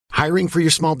Hiring for your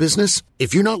small business?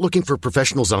 If you're not looking for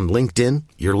professionals on LinkedIn,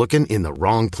 you're looking in the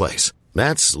wrong place.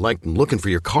 That's like looking for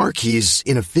your car keys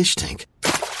in a fish tank.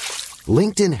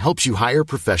 LinkedIn helps you hire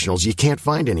professionals you can't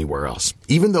find anywhere else,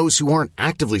 even those who aren't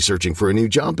actively searching for a new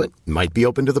job but might be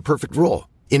open to the perfect role.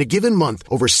 In a given month,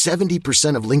 over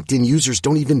 70% of LinkedIn users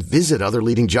don't even visit other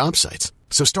leading job sites.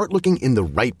 So start looking in the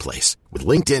right place. With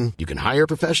LinkedIn, you can hire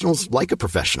professionals like a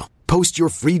professional. Post your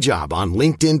free job on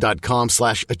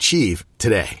linkedin.com/achieve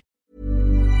today.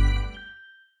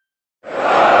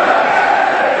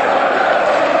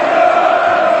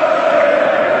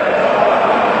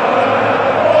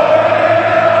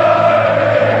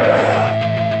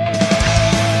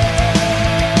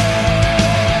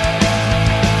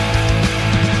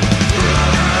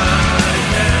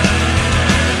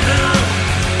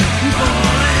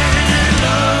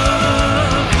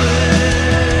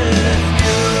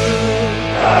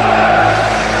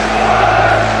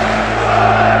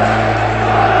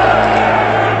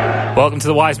 Welcome to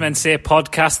the Wise Men Say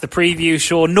podcast, the preview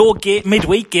show. No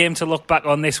midweek game to look back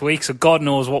on this week, so God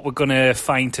knows what we're going to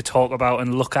find to talk about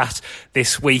and look at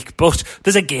this week. But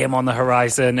there's a game on the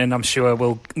horizon, and I'm sure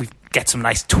we'll get some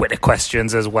nice Twitter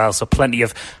questions as well, so plenty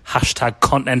of hashtag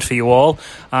content for you all.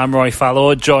 I'm Roy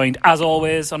Fallow, joined as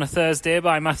always on a Thursday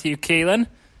by Matthew Keelan.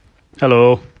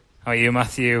 Hello. How are you,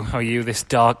 Matthew? How are you this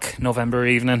dark November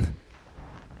evening?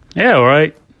 Yeah, all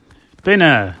right.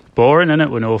 Been boring, innit,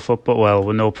 with no football. Well,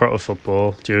 with no proper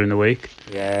football during the week.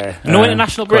 Yeah. No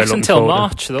international breaks until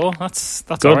March, though. That's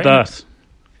good, all right.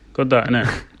 Good that,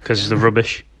 innit? Because the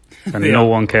rubbish. And no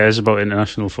one cares about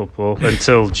international football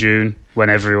until June,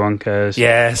 when everyone cares.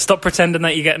 Yeah, stop pretending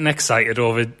that you're getting excited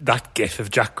over that gif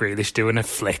of Jack Grealish doing a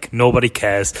flick. Nobody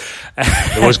cares.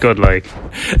 It was good, like.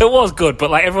 It was good, but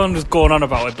like everyone was going on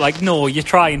about it. Like, no, you're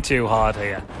trying too hard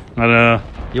here. I know.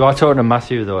 You are talking to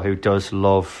Matthew, though, who does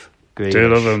love Grealish.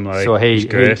 Do love him, like. So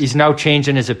he's now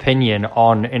changing his opinion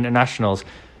on internationals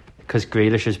because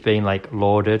Grealish has been, like,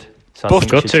 lauded. So But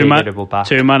got two man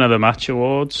of the match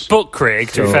awards. But Craig,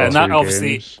 to be fair, and that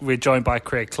obviously games. we're joined by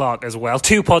Craig Clark as well.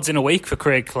 2 pods in a week for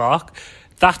Craig Clark.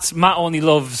 Matt only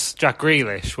loves Jack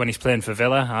Grealish when he's playing for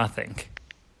Villa, I think.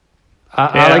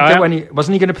 I liked it when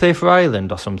wasn't he going to play for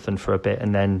Ireland or something for a bit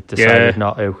and then decided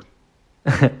not to.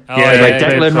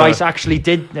 Declan Rice actually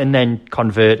did and then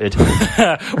converted.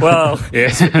 Well,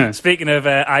 speaking of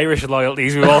Irish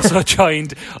loyalties, we've also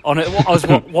joined on it.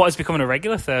 What is becoming a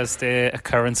regular Thursday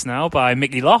occurrence now by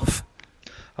Mickey Loff.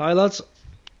 Hi lads.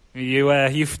 Do you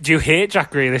hate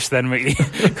Jack Grealish then, Mickey,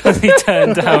 because he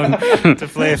turned down to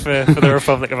play for the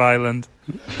Republic of Ireland?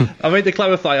 I mean, to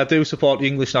clarify, I do support the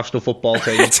English national football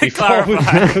team. To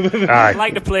clarify, I'd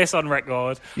like to place on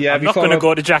record. Yeah, I'm not going to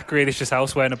go to Jack Grealish's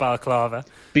house wearing a balaclava.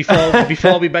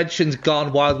 Before we mentioned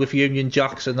gone wild with Union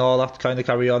Jacks and all that kind of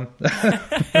carry on.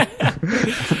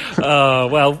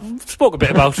 Well, spoke a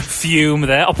bit about fume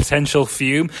there, or potential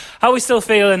fume. How are we still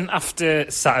feeling after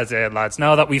Saturday, lads?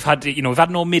 Now that we've had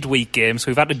no midweek games, so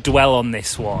we've had to dwell on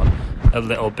this one a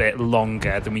little bit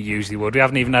longer than we usually would. We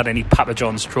haven't even had any Papa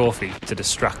John's trophy to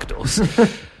distract us.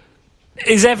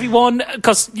 Is everyone,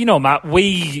 because, Matt,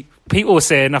 people were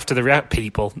saying after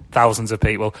the thousands of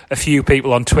people, a few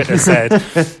people on Twitter said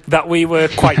that we were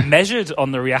quite measured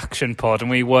on the reaction pod and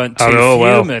we weren't too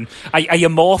fuming. Well. Are you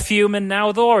more fuming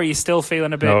now, though, or are you still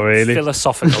feeling a bit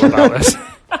philosophical about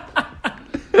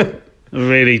it?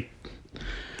 Really,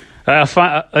 I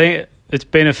think it's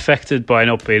been affected by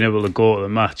not being able to go to the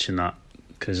match and that,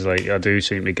 because I do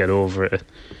seem to get over it,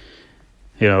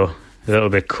 a little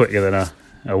bit quicker than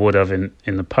I would have in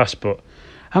the past, but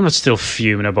I'm not still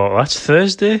fuming about that. It's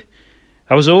Thursday.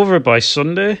 I was over it by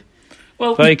Sunday.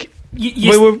 Well,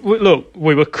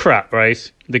 we were crap,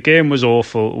 right? The game was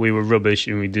awful. We were rubbish,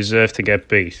 and we deserved to get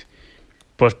beat.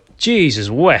 But Jesus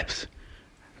wept.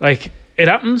 Like, it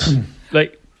happens.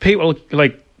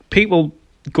 people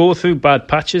go through bad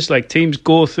patches. Like, teams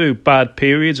go through bad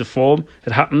periods of form.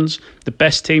 It happens. The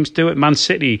best teams do it. Man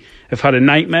City have had a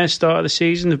nightmare start of the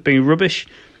season. They've been rubbish.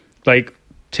 Like,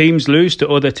 teams lose to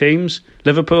other teams.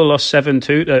 Liverpool lost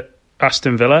 7-2 to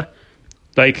Aston Villa.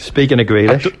 Like, speaking of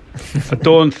Grealish, I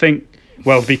don't think,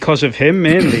 well, because of him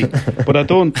mainly, but I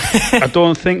don't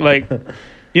think, like,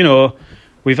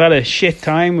 we've had a shit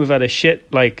time. We've had a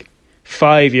shit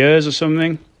 5 years or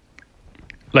something.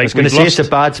 Like, I was going to say it's a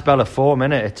bad spell of form,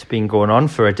 innit? It's been going on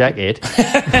for a decade.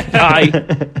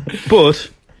 But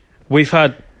we've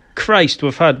had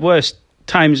worse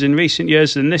times in recent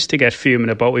years than this to get fuming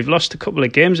about. We've lost a couple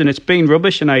of games and it's been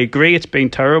rubbish, and I agree it's been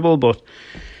terrible, but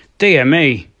dear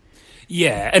me.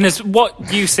 Yeah, and as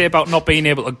what you say about not being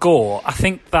able to go, I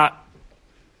think that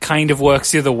kind of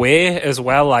works the other way as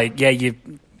well. Like, yeah,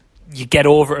 you get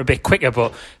over it a bit quicker.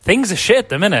 But things are shit at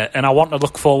the minute, and I want to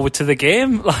look forward to the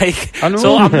game. Like, I know.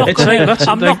 So I'm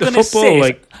not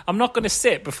going to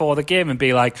sit before the game and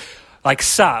be like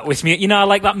sat with me,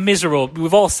 like that miserable.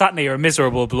 We've all sat near a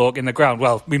miserable bloke in the ground.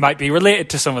 Well, we might be related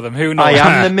to some of them. Who knows? I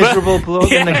am the miserable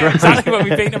bloke in the ground. Exactly when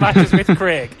we've been to matches with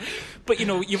Craig. But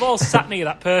you've all sat near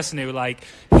that person who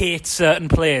hates certain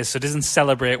players, so doesn't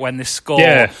celebrate when they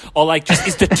score, or just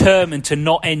is determined to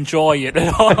not enjoy it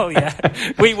at all. Yeah,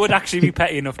 we would actually be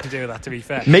petty enough to do that. To be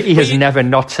fair, Mickey has never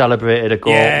not celebrated a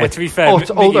goal. Yeah, with to be fair,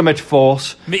 ultimate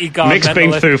force. Mick's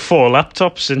been through 4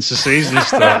 laptops since the season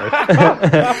started.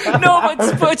 No,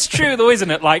 but it's true though, isn't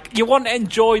it? You want to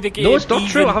enjoy the game. No, it's not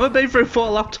true. I haven't been through 4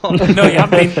 laptops. No, you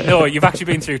haven't been. No, you've actually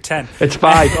been through 10. It's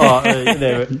 5.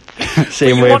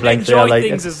 Same wavelength. You want to enjoy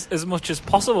things as much as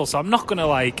possible, so I'm not going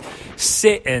to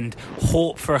sit and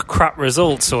hope for a crap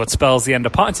result so it spells the end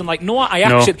of parties. I'm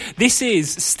this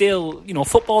is still,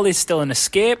 football is still an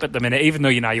escape at the minute, even though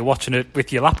you're watching it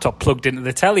with your laptop plugged into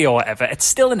the telly or whatever. It's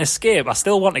still an escape. I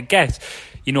still want to get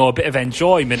a bit of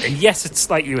enjoyment, and yes, it's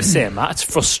like you were saying, Matt, it's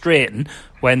frustrating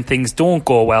when things don't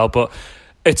go well, but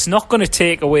it's not going to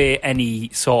take away any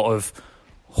sort of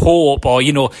hope, or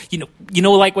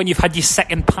like when you've had your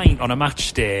second pint on a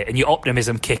match day and your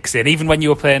optimism kicks in, even when you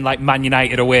were playing Man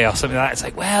United away or something like that.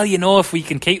 It's if we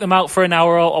can keep them out for an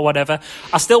hour or whatever,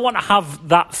 I still want to have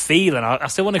that feeling. I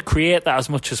still want to create that as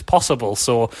much as possible.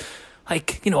 So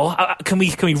can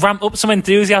we ramp up some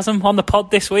enthusiasm on the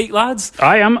pod this week, lads?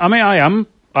 I am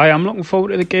looking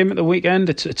forward to the game at the weekend.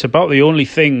 It's about the only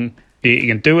thing you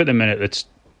can do at the minute that's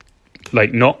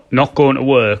not going to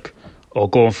work or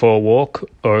going for a walk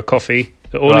or a coffee.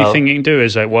 The only thing you can do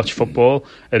is watch football,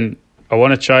 and I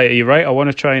want to try. You're right. I want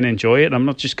to try and enjoy it. I'm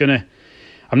not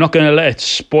gonna let it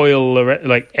spoil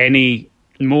any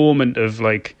moment of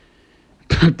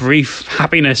brief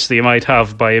happiness that you might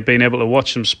have by being able to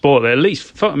watch some sport. At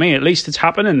least for me, at least it's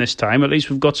happening this time. At least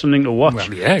we've got something to watch.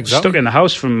 Well, yeah, exactly. Stuck in the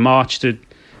house from March to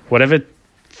whatever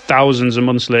thousands of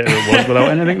months later it was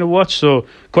without anything to watch. So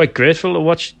quite grateful to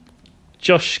watch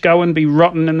Josh Scowen be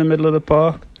rotten in the middle of the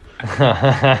park.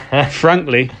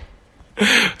 Frankly.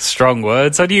 Strong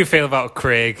words. How do you feel about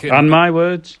Craig? And my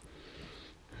words.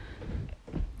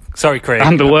 Sorry, Craig.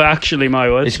 And actually my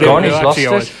words. He's gone, he's lost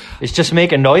it. He's just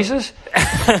making noises.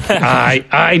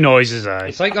 Aye, noises, aye.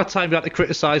 It's like that time we had to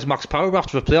criticise Max Power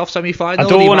after the playoff semi-final.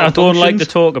 I don't like to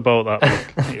talk about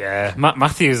that. Yeah,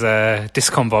 Matthew's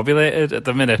discombobulated at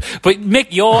the minute. But Mick,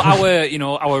 you're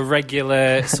our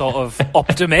regular sort of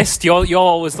optimist. You're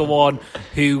always the one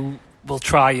who will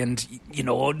try and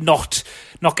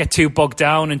not get too bogged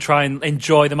down and try and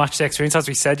enjoy the match experience. As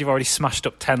we said, you've already smashed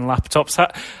up 10 laptops.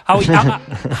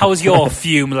 How's your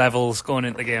fume levels going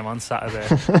into the game on Saturday?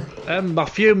 My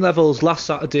fume levels last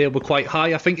Saturday were quite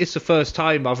high. I think it's the first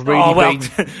time I've really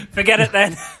been... Forget it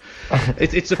then.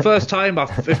 It's the first time I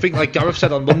think, like Gareth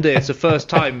said on Monday, it's the first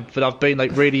time that I've been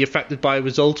really affected by a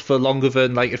result for longer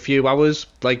than a few hours.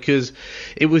 Because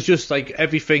it was just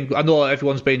everything. I know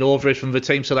everyone's been over it from the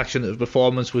team selection. The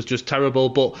performance was just terrible,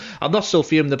 but I'm not so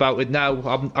fumed about it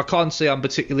now. I can't say I'm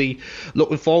particularly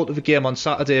looking forward to the game on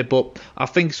Saturday, but I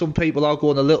think some people are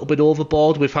going a little bit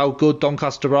overboard with how good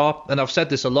Doncaster are. And I've said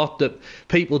this a lot, that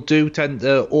people do tend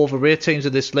to overrate teams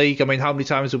in this league. I mean, how many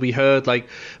times have we heard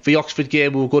the Oxford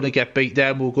game, we were going to get beat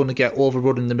them, we were going to get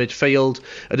overrun in the midfield,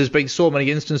 and there's been so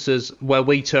many instances where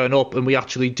we turn up and we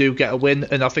actually do get a win.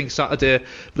 And I think Saturday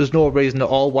there's no reason at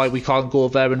all why we can't go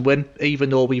there and win, even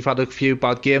though we've had a few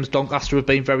bad games. Doncaster have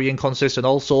been very inconsistent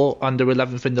also, and they're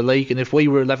 11th in the league, and if we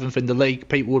were 11th in the league,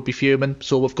 people would be fuming.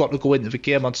 So we've got to go into the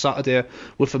game on Saturday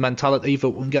with the mentality that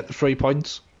we can get the 3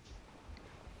 points.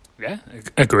 Yeah,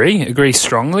 agree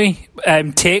strongly.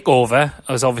 Takeover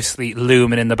was obviously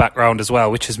looming in the background as well,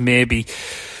 which is maybe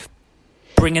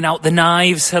bringing out the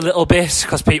knives a little bit,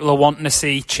 because people are wanting to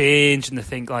see change and they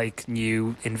think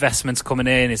new investments coming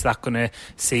in. Is that going to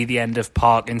see the end of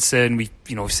Parkinson? We've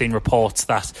seen reports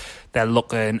that they're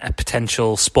looking at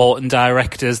potential sporting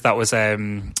directors. That was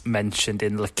mentioned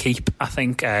in L'Equipe, I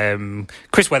think.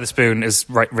 Chris Weatherspoon has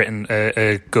written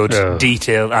a good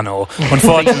detail. I know.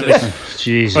 Unfortunately,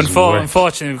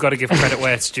 we've got to give credit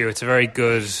where it's due. It's a very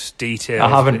good detail. I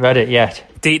haven't read it yet.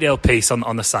 Detailed piece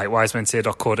on the site,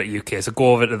 wisemensair.co.uk. So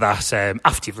go over to that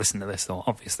after you've listened to this, though,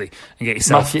 obviously, and get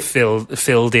yourself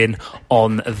filled in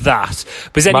on that.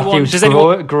 But Matthew's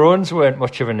groans weren't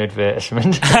much of an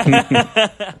advertisement.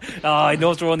 I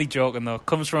know we're only joking, though. It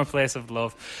comes from a place of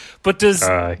love. But do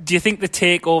you think the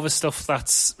takeover stuff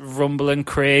that's rumbling,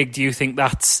 Craig, do you think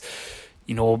that's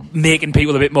making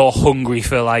people a bit more hungry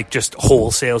for just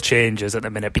wholesale changes at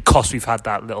the minute, because we've had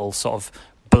that little sort of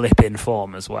blip in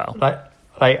form as well?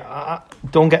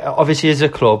 don't get, obviously as a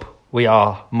club we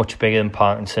are much bigger than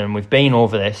Parkinson. We've been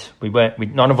over this.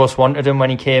 None of us wanted him when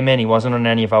he came in. He wasn't on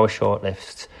any of our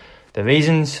shortlists. The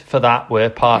reasons for that were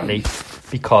partly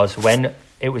because when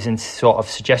it was in sort of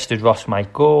suggested Ross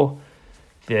might go,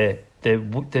 the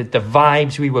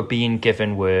vibes we were being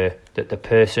given were that the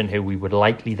person who we would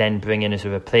likely then bring in as a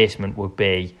replacement would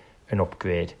be an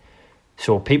upgrade.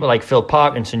 So people like Phil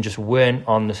Parkinson just weren't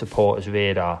on the supporters'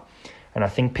 radar. And I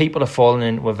think people are falling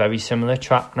into a very similar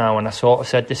trap now. And I sort of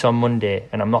said this on Monday,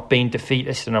 and I'm not being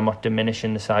defeatist and I'm not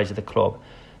diminishing the size of the club.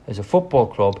 As a football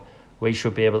club, we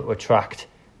should be able to attract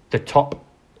the top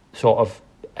sort of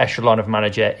echelon of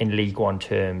manager in League One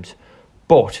terms.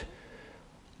 But,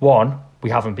 one, we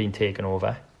haven't been taken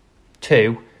over.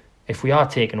 Two, if we are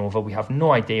taken over, we have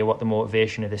no idea what the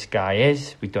motivation of this guy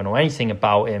is. We don't know anything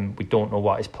about him. We don't know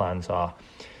what his plans are.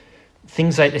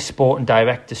 Things like the sporting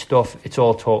director stuff, it's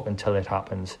all talk until it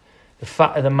happens. The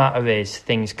fact of the matter is,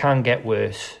 things can get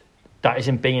worse. That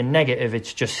isn't being negative,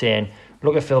 it's just saying,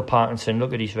 look at Phil Parkinson,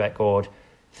 look at his record,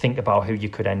 think about who you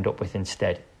could end up with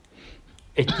instead.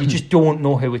 You just don't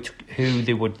know who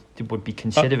they would be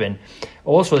considering.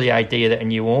 Also, the idea that a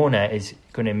new owner is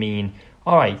going to mean,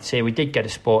 all right, say we did get a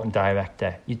sporting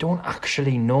director, you don't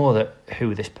actually know that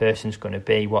who this person's going to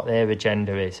be, what their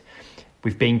agenda is.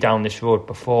 We've been down this road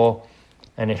before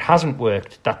and it hasn't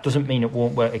worked. That doesn't mean it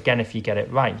won't work again if you get it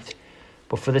right.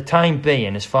 But for the time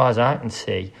being, as far as I can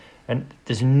see, and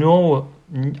there's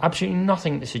absolutely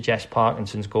nothing to suggest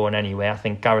Parkinson's going anywhere. I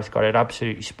think Gareth got it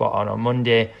absolutely spot on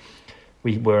Monday.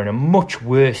 We were in a much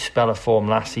worse spell of form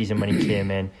last season when he came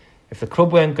in. If the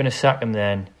club weren't going to sack him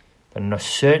then, they're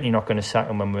certainly not going to sack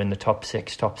him when we're in the top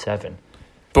 6, top 7.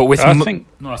 But with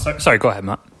sorry, go ahead,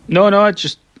 Matt. No, I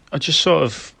just sort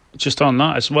of just on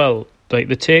that as well. Like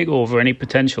the takeover, any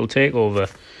potential takeover,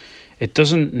 it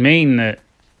doesn't mean that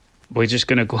we're just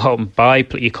going to go out and buy.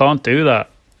 You can't do that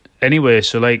anyway.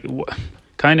 So like, your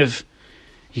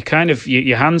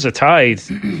hands are tied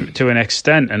to an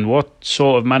extent. And what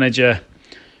sort of manager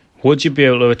would you be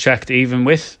able to attract, even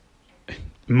with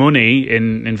money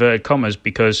in inverted commas,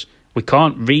 because we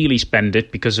can't really spend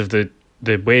it because of the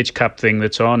wage cap thing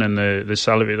that's on and the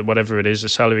salary, whatever it is, the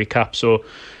salary cap. So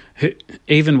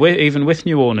even with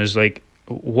new owners, like,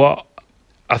 what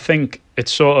I think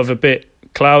it's sort of a bit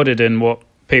clouded in what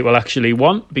people actually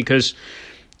want, because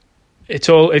it's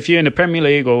all, if you're in the Premier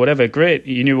League or whatever, great,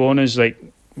 your new owners, like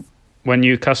when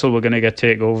Newcastle were going to get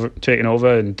taken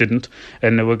over and didn't,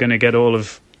 and they were going to get all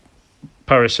of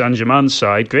Paris Saint-Germain's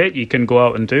side, great, you can go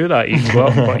out and do that, you can go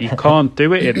out, but you can't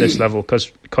do it at this level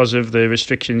because of the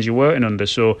restrictions you're working under.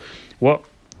 So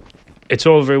it's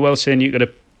all very well saying you've got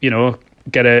to,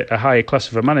 get a higher class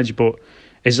of a manager, but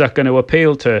is that going to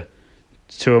appeal to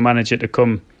a manager to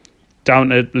come down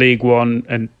to League One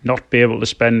and not be able to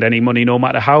spend any money, no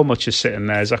matter how much is sitting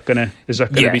there? Is that going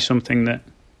to be something that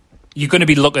you're going to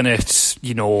be looking at?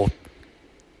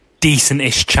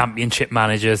 Decent-ish Championship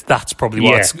managers. That's probably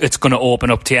what it's going to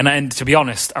open up to. And to be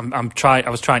honest, I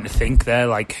was trying to think there,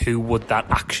 like, who would that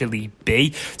actually be?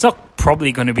 It's not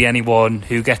probably going to be anyone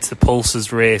who gets the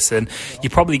pulses racing. You're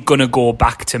probably going to go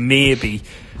back to maybe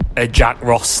a Jack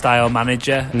Ross style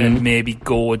manager and maybe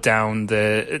go down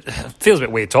it feels a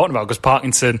bit weird talking about, because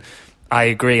Parkinson, I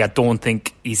agree, I don't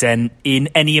think he's in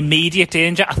any immediate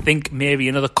danger. I think maybe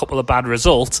another couple of bad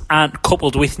results, and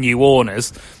coupled with new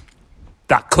owners,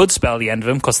 that could spell the end of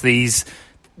him, because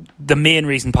the main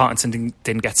reason Parkinson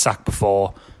didn't get sacked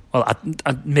before, well,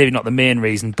 maybe not the main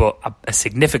reason, but a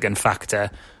significant factor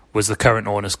was the current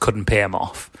owners couldn't pay him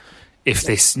off. If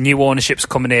this new ownership's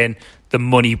coming in, the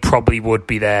money probably would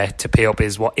be there to pay up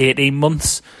his 18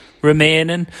 months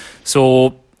remaining.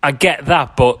 So I get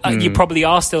that, but you probably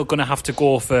are still going to have to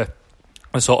go for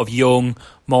a sort of young,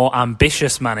 more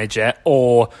ambitious manager,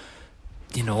 or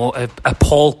a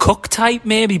Paul Cook type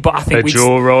maybe, but I think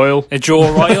Joe Royle, your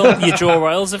Joe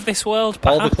Royals of this world,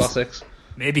 perhaps. All the classics.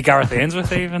 Maybe Gareth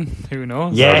Ainsworth even. Who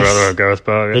knows? Yes. I'd rather have Gareth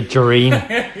Barker. The dream.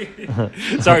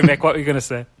 Sorry, Mick, what were you going to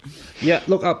say? Yeah,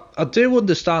 look, I do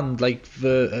understand like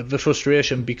the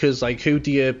frustration, because like, who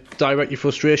do you direct your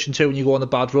frustration to when you go on a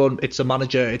bad run? It's a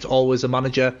manager. It's always a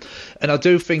manager. And I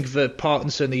do think that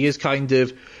Parkinson, he is kind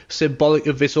of symbolic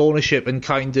of this ownership, and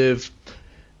kind of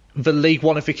the League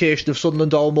Oneification of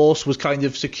Sunderland almost was kind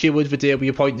of secured the day we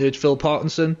appointed Phil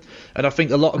Parkinson. And I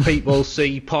think a lot of people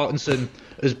see Parkinson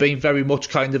as being very much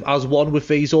kind of as one with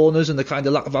these owners, and the kind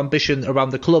of lack of ambition around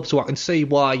the club. So I can see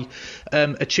why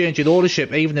a change in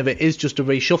ownership, even if it is just a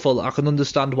reshuffle, I can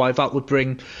understand why that would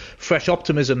bring fresh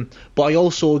optimism. But I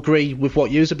also agree with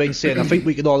what you have been saying. I think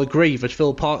we can all agree that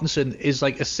Phil Parkinson is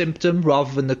like a symptom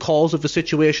rather than the cause of the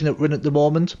situation that we're in at the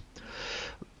moment.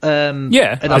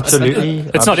 Absolutely.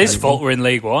 It's not his fault we're in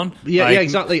League One. Yeah,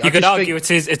 exactly. You could argue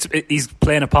he's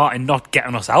playing a part in not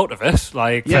getting us out of it.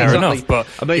 Like, fair exactly. enough. But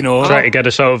I mean, you know, tried to get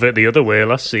us out of it the other way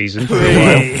last season for a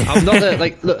while. I'm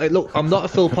not I'm not a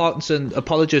Phil Parkinson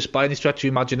apologist by any stretch of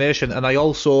imagination, and I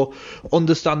also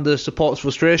understand the supporters'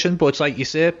 frustration. But it's like you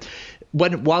say,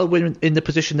 while we're in the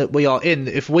position that we are in,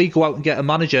 if we go out and get a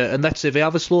manager, and let's say they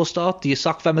have a slow start, do you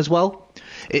sack them as well?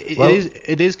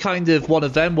 It is kind of one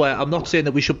of them where I'm not saying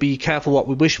that we should be careful what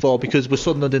we wish for, because we're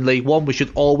Sunderland in League One, we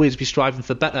should always be striving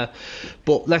for better.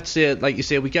 But let's say, like you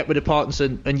say, we get rid of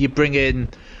Parkinson and you bring in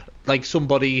like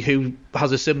somebody who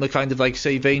has a similar kind of like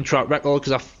CV and track record,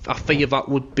 because I fear that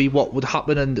would be what would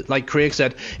happen. And like Craig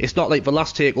said, it's not like the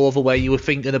last takeover where you were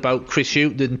thinking about Chris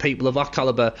Hughton and people of that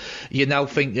calibre. You're now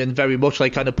thinking very much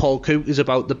like kind of Paul Coote is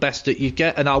about the best that you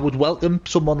get, and I would welcome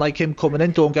someone like him coming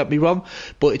in, don't get me wrong,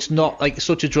 but it's not like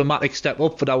such a dramatic step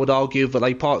up that I would argue that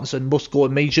like Parkinson must go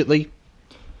immediately.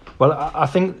 Well, I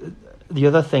think the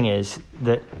other thing is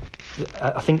that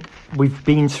I think we've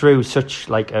been through such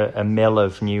like a mill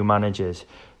of new managers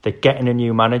that getting a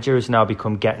new manager has now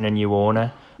become getting a new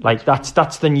owner. Like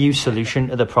that's the new solution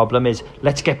to the problem, is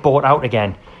let's get bought out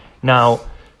again. Now,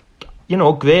 you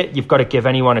know, great, you've got to give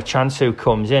anyone a chance who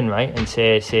comes in, right? And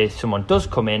say someone does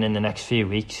come in the next few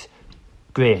weeks,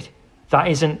 great.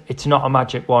 It's not a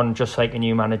magic wand, just like a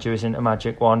new manager isn't a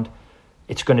magic wand.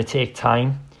 It's going to take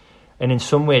time. And in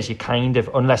some ways, you kind of,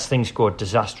 unless things go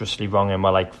disastrously wrong and we're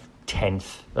like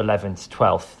 10th, 11th,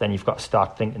 12th, then you've got to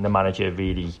start thinking the manager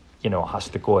really, you know, has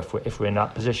to go if we're in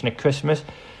that position at Christmas.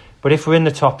 But if we're in the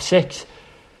top 6,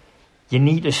 you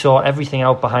need to sort everything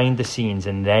out behind the scenes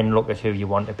and then look at who you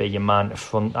want to be your man to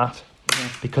front that. Yeah.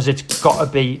 Because it's got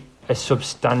to be a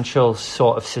substantial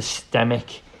sort of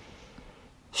systemic,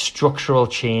 structural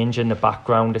change in the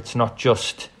background. It's not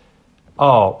just,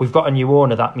 oh, we've got a new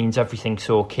owner, that means everything's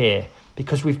okay.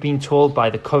 Because we've been told by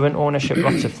the current ownership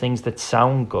lots of things that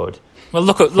sound good. Well,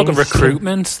 look at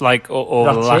recruitment, like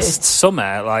over the last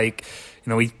summer. Like, you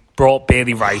know, we brought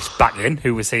Bailey Wright back in,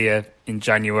 who was here in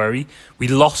January. We've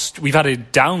had a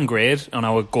downgrade on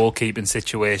our goalkeeping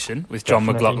situation with John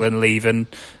McLaughlin leaving,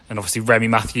 and obviously Remy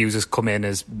Matthews has come in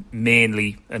as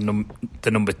mainly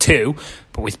the number 2,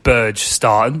 but with Burge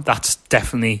starting, that's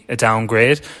definitely a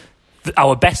downgrade.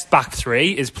 Our best back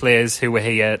 3 is players who were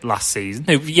here last season.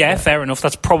 Fair enough.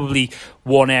 That's probably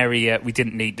one area we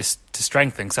didn't need to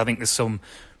strengthen, because I think there's some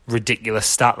ridiculous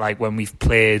stat like when we've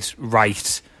played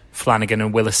Wright, Flanagan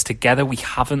and Willis together, we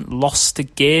haven't lost a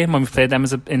game when we played them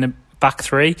in a back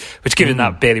 3, which, given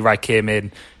that Bailey Wright came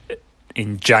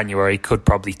in January, could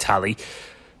probably tally.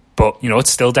 But, you know, it's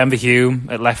still Denver Hume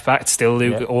at left back. It's still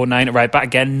Luke O'Nien at right back.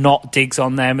 Again, not digs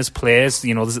on them as players.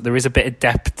 You know, there is a bit of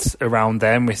depth around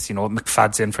them with, you know,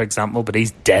 McFadden in, for example, but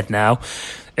he's dead now.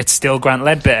 It's still Grant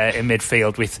Ledbetter in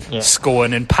midfield with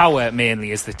Scowen and Power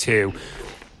mainly as the 2.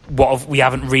 We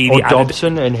haven't really added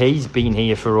Dobson, and he's been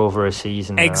here for over a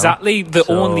season now. Exactly.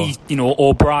 Only, you know,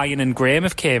 O'Brien and Graham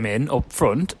have came in up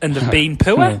front, and they've been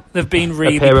poor. They've been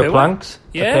really poor. A pair of planks.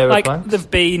 Yeah, like they've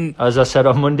been. As I said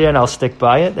on Monday, and I'll stick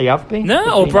by it. They have been.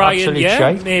 No, O'Brien,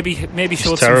 maybe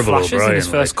showed some flashes in his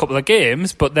first couple of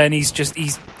games, but then he's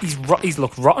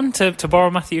looked rotten, to borrow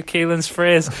Matthew Keelan's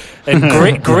phrase.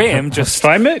 And Graham just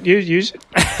fine, mate. Use it.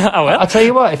 Oh well. I'll tell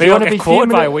you what. If you want to be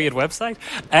quoted by a weird website,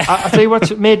 I'll tell you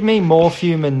what's made me more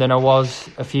fuming than I was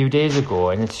a few days ago,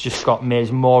 and it's just got me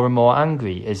more and more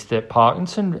angry, is that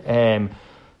Parkinson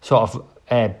sort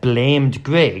of blamed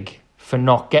Greg for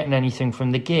not getting anything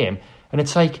from the game. And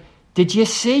it's like, did you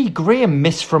see Graham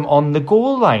miss from on the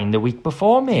goal line the week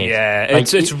before, mate? Yeah,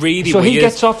 like, it's really so weird. He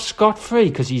gets off scot-free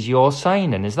because he's your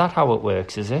signing. Is that how it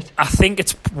works, is it? I think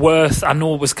it's worth, I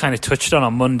know it was kind of touched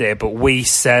on Monday, but we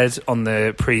said on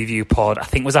the preview pod, I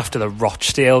think it was after the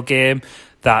Rochdale game,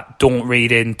 that don't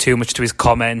read in too much to his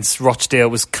comments. Rochdale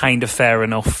was kind of fair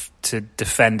enough to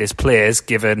defend his players,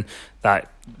 given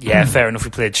that, fair enough,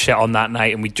 we played shit on that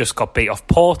night and we just got beat off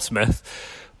Portsmouth.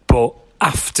 But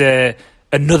after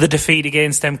another defeat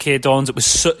against MK Dons, it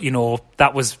was,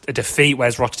 that was a defeat,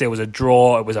 whereas Rochdale was a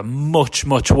draw. It was a much,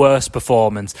 much worse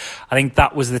performance. I think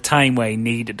that was the time where he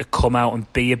needed to come out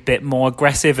and be a bit more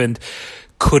aggressive, and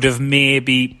could have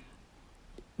maybe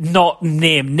not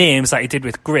name names like he did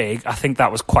with Greg. I think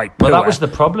that was quite poor. Well, that was the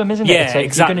problem, isn't it? Yeah, it's like,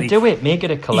 exactly. If you're going to do it, make it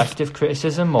a collective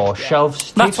criticism or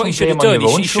shelves. That's what he should have done.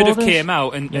 He should have came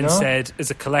out and you know? said,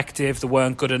 as a collective, they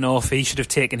weren't good enough. He should have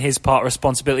taken his part of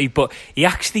responsibility, but he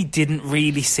actually didn't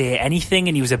really say anything,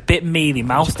 and he was a bit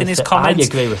mealy-mouthed in his comments. I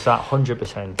agree with that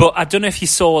 100%. But I don't know if you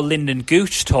saw Lyndon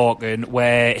Gooch talking,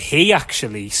 where he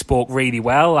actually spoke really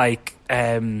well, like,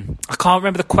 I can't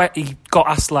remember he got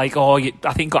asked I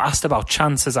think he got asked about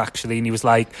chances actually, and he was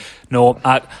like, no,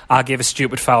 I gave a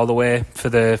stupid foul away for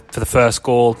the first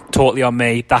goal, totally on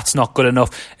me, that's not good enough.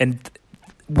 And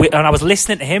I was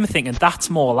listening to him thinking, that's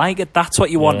more like it, that's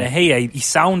what you want to hear. He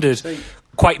sounded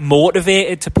quite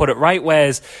motivated, to put it right,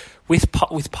 whereas with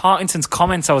Parkinson's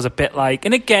comments I was a bit like,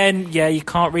 and again, you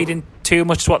can't read in too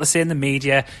much to what they say in the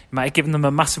media, you might have given them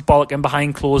a massive bollocking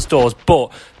behind closed doors,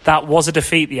 but that was a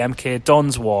defeat the MK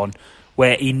Dons won,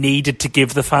 where he needed to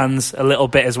give the fans a little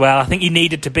bit as well. I think he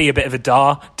needed to be a bit of a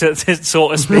dar, to so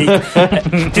to speak.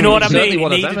 Do you know what I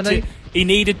mean? He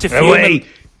needed to feel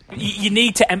you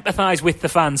need to empathise with the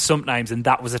fans sometimes, and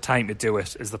that was a time to do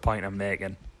it, is the point I'm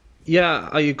making. Yeah,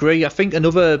 I agree. I think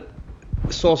another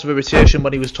source of irritation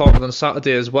when he was talking on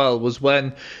Saturday as well was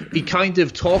when he kind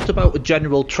of talked about a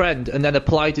general trend and then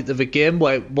applied it to the game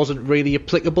where it wasn't really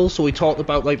applicable. So he talked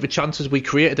about the chances we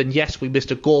created, and yes, we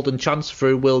missed a golden chance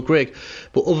through Will Grigg,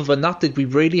 but other than that, did we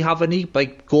really have any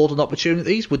golden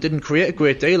opportunities? We didn't create a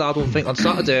great deal, I don't think, on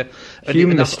Saturday. And you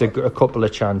missed a couple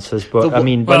of chances, but there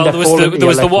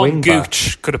was the one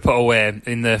Gooch could have put away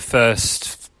in the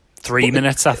first 3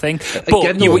 minutes, I think.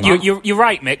 But you're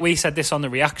right, Mick. We said this on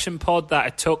the reaction pod, that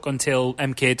it took until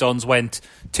MK Dons went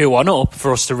 2-1 up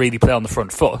for us to really play on the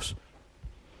front foot.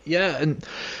 Yeah, and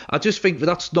I just think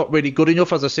that's not really good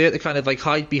enough, as I say, to kind of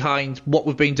hide behind what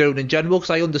we've been doing in general,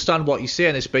 because I understand what you're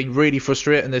saying. It's been really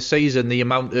frustrating this season, the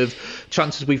amount of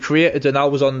chances we've created, and I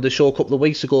was on the show a couple of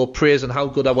weeks ago praising how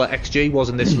good our XG was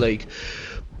in this league.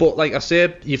 But like I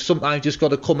say, you've sometimes just got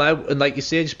to come out and, like you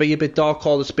say, just be a bit dark,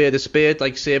 call a spade,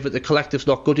 say that the collective's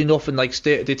not good enough, and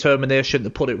state a determination to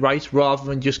put it right, rather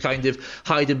than just kind of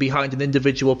hiding behind an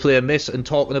individual player miss and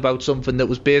talking about something that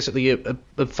was basically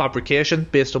a fabrication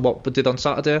based on what we did on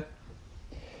Saturday.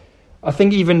 I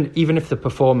think even if the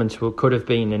performance could have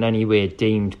been in any way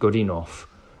deemed good enough,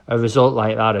 a result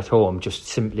like that at home just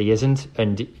simply isn't,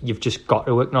 and you've just got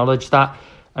to acknowledge that.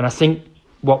 And I think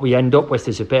what we end up with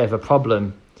is a bit of a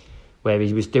problem, where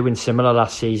he was doing similar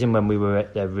last season when we were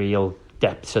at the real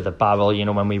depths of the barrel,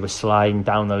 when we were sliding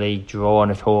down the league,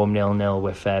 drawing at home 0-0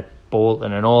 with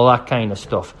Bolton and all that kind of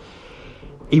stuff.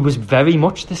 He was very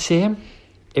much the same.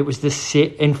 It was the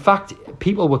same. In fact,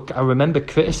 I remember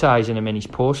criticising him in his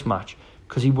post-match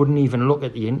because he wouldn't even look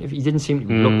at the interview. He didn't seem to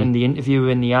be looking the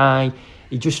interviewer in the eye.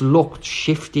 He just looked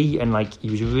shifty and like he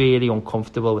was really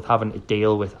uncomfortable with having to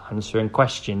deal with answering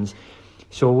questions.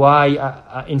 So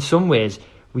in some ways,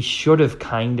 we should have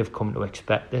kind of come to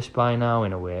expect this by now,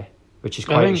 in a way, which is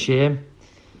quite a shame.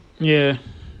 Yeah,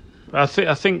 I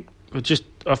think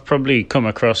I've probably come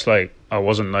across I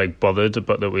wasn't bothered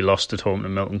about that we lost at home to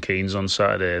Milton Keynes on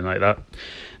Saturday and that.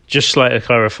 Just to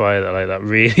clarify that that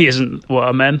really isn't what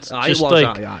I meant. Aye.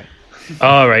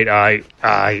 All right,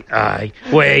 aye.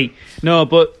 Wait, no,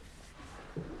 but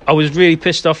I was really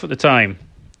pissed off at the time,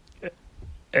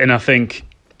 and I think.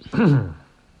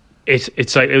 It's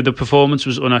the performance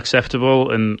was unacceptable,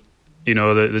 and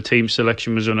the team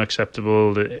selection was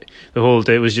unacceptable. The whole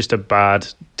day was just a bad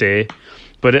day.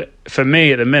 But for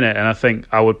me at the minute, and I think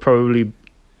I would probably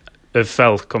have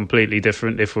felt completely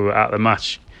different if we were at the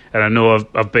match. And I know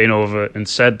I've been over and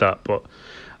said that, but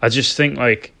I just think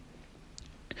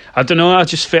I don't know. I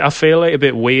feel a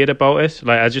bit weird about it.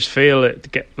 I just feel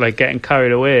getting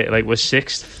carried away. We're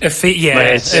sixth. It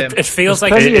feels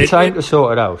like plenty of time to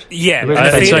sort it out. Yeah,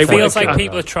 it feels like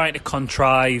people are trying to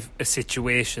contrive a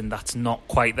situation that's not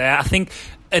quite there. I think,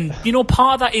 and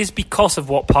part of that is because of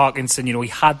what Parkinson. He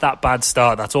had that bad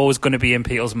start. That's always going to be in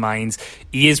people's minds.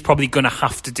 He is probably going to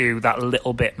have to do that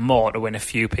little bit more to win a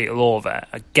few people over.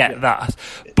 I get that,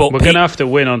 but we're going to have to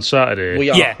win on Saturday. We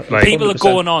are. Yeah, people 100%. Are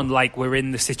going on like we're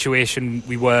in the situation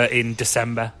we were in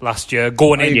December last year,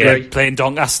 going in playing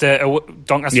Doncaster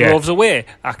Rovers away.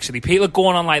 Actually, people are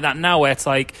going on like that now, where it's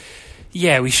like,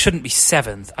 yeah, we shouldn't be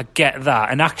seventh. I get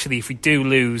that. And actually, if we do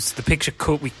lose, the picture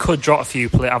we could drop a few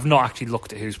players. I've not actually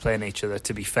looked at who's playing each other,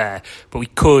 to be fair. But we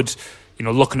could,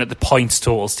 looking at the points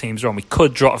totals teams are on, we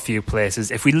could drop a few places.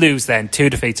 If we lose then, 2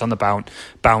 defeats on the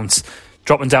bounce,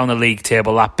 dropping down the league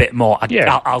table that bit more,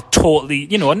 I'll totally,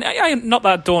 and not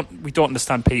that we don't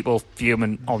understand people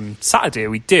fuming on Saturday,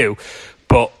 we do.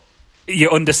 But you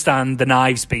understand the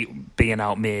knives being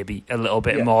out maybe a little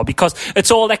bit more, because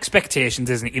it's all expectations,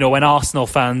 isn't it? When Arsenal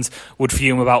fans would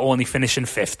fume about only finishing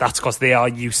 5th, that's because they are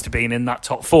used to being in that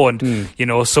top 4,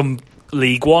 and some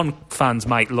League One fans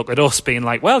might look at us being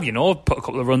like, well, put a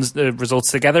couple of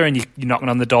results together and you're knocking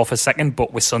on the door for 2nd,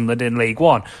 but we're Sunderland in League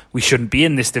One, we shouldn't be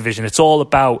in this division. It's all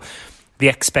about the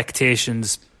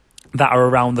expectations that are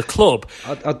around the club.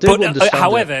 I do understand.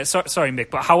 However, sorry Mick,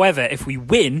 but however, if we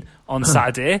win on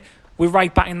Saturday, we're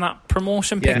right back in that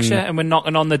promotion picture and we're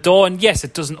knocking on the door. And yes,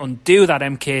 it doesn't undo that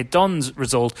MK Dons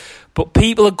result, but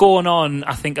people are going on,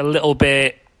 I think, a little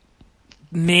bit...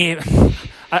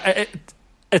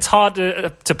 It's hard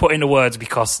to put into words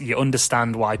because you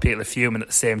understand why people are fuming at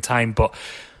the same time, but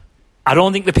I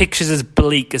don't think the picture's as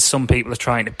bleak as some people are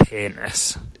trying to paint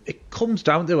this. It comes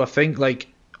down to, I think, like,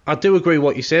 I do agree with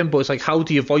what you're saying, but it's like, how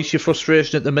do you voice your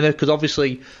frustration at the minute? Because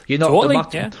obviously you're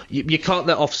not you can't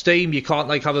let off steam. You can't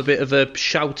like have a bit of a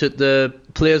shout at the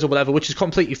players or whatever, which is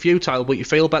completely futile. But you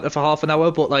feel better for half an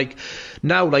hour. But like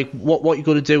now, like what you're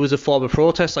going to do as a form of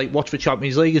protest, like watch the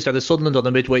Champions League instead of Sunderland on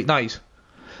a midweek night.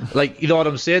 Like, you know what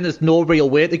I'm saying? There's no real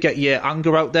way to get your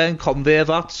anger out there and convey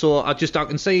that. So I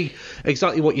can see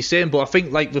exactly what you're saying, but I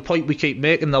think, like, the point we keep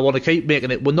making, and I want to keep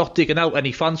making it, we're not digging out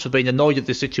any fans for being annoyed at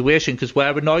the situation, because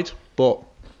we're annoyed, but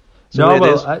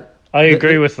I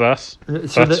agree with that.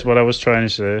 That's what I was trying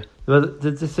to say. Well,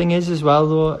 the thing is as well,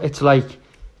 though, it's like,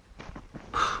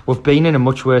 we've been in a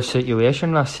much worse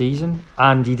situation last season,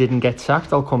 and he didn't get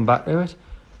sacked. I'll come back to it.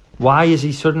 Why is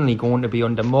he suddenly going to be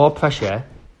under more pressure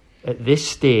at this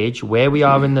stage, where we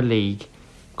are in the league,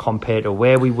 compared to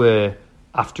where we were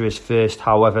after his first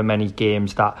however many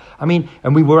games? And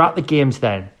we were at the games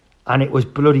then, and it was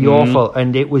bloody awful,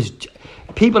 and it was...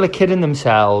 People are kidding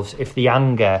themselves if they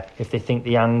think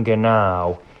the anger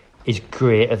now is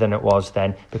greater than it was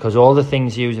then, because all the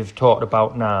things you have talked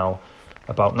about now,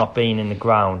 about not being in the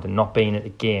ground and not being at the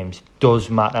games,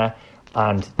 does matter,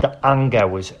 and the anger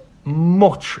was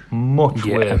much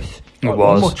worse. It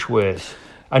was. Much worse.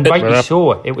 And rightly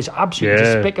so. It was absolutely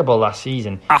despicable last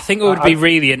season. I think it would be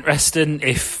really interesting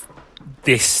if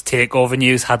this takeover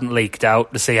news hadn't leaked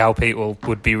out, to see how people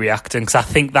would be reacting, because I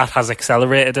think that has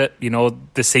accelerated it. You know,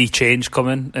 they see change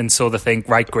coming, and so they think,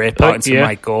 right, great, Parkinson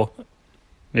might go.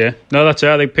 Yeah, no, that's it.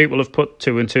 I think people have put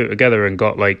 2 and 2 together and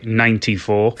got like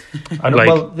 94.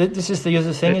 Well, this is the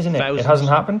other thing, isn't it? Thousands. It hasn't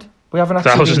happened. We haven't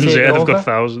actually thousands. been taken They've over. got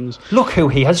thousands. Look who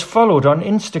he has followed on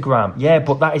Instagram. Yeah,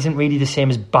 but that isn't really the same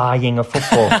as buying a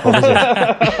football club, is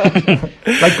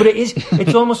it? But it is.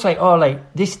 It's almost like,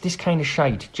 this kind of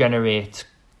shite generates,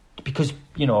 because,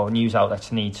 you know, news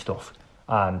outlets need stuff,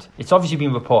 and it's obviously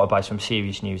been reported by some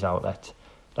serious news outlets,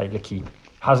 like Licky.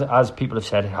 As people have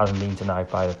said, it hasn't been denied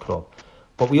by the club.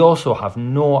 But we also have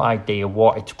no idea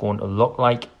what it's going to look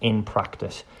like in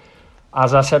practice.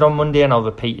 As I said on Monday, and I'll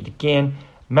repeat it again,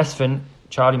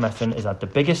 Charlie Methven has had the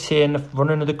biggest say in the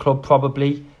running of the club,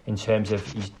 probably, in terms of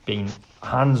he's been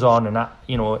hands-on and,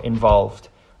 involved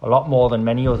a lot more than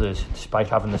many others, despite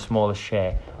having the smallest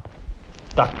share.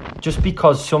 That just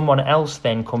because someone else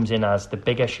then comes in as the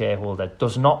bigger shareholder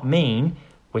does not mean,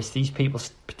 with these people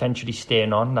potentially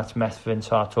staying on, that's Methven,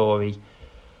 Sartori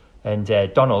and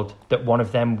Donald, that one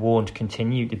of them won't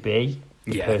continue to be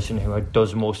the person who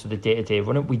does most of the day-to-day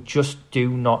running. We just do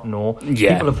not know.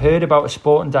 People have heard about a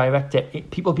sporting director,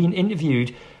 people being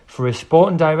interviewed for a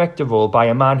sporting director role by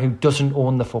a man who doesn't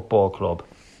own the football club.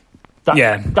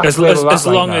 As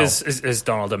long as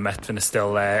Donald and Methven are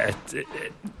still there,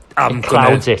 it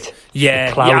clouds it.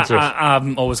 Yeah,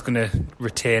 I'm always going to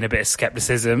retain a bit of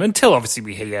scepticism until obviously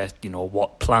we hear,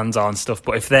 what plans are and stuff.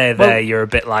 But if they're there, you're a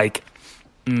bit like...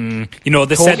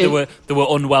 they said they were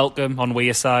unwelcome on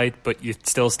Weir side, but you're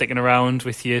still sticking around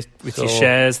with your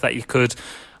shares that you could.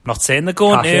 I'm not saying they're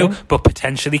going to, but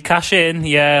potentially cash in.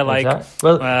 Yeah,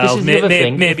 exactly. This is the other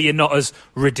thing. Maybe you're not as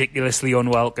ridiculously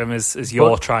unwelcome as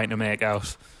you're trying to make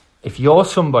out. If you're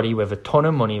somebody with a ton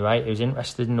of money, right, who's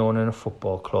interested in owning a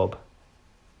football club,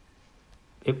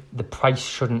 the price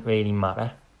shouldn't really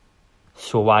matter.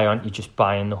 So why aren't you just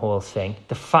buying the whole thing?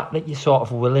 The fact that you're sort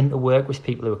of willing to work with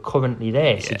people who are currently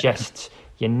there suggests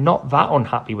you're not that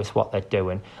unhappy with what they're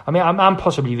doing. I mean, I'm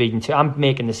possibly reading too. I'm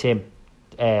making the same.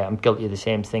 I'm guilty of the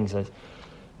same things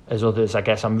as others. I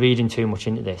guess I'm reading too much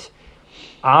into this.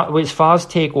 As far as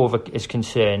takeover is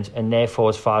concerned, and therefore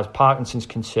as far as Parkinson's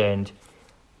concerned,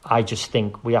 I just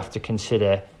think we have to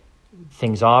consider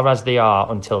things are as they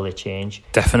are until they change.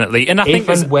 Definitely. And I think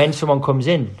when someone comes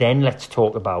in, then let's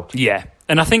talk about. Yeah.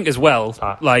 And I think as well,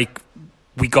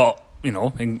 we got,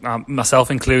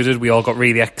 myself included, we all got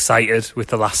really excited with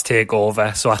the last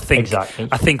takeover. So I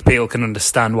think people can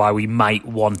understand why we might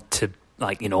want to,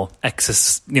 I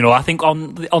think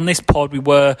on this pod we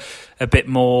were a bit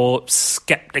more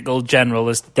sceptical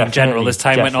as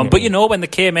time went on. But when they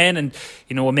came in and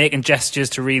we're making gestures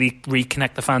to really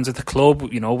reconnect the fans with the club,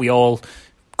 we all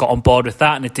got on board with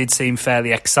that, and it did seem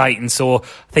fairly exciting. So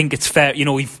I think it's fair.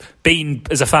 We've been,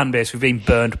 as a fan base, we've been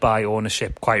burned by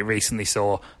ownership quite recently.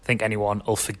 So I think anyone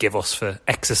will forgive us for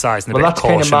exercising a bit of caution.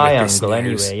 Well, that's kind of my with this angle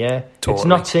news. anyway. Yeah, Totally. It's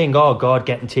not saying, "Oh God,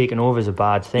 getting taken over is a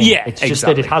bad thing." Yeah, it's just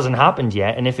that it hasn't happened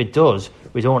yet, and if it does,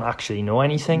 we don't actually know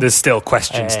anything. There's still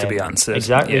questions to be answered.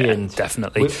 Exactly, yeah, and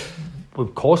definitely.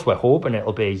 Of course, we're hoping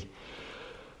it'll be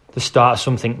the start of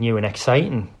something new and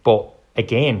exciting. But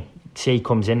again, say he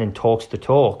comes in and talks the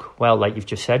talk. Well, like you've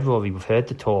just said, Rory, we've heard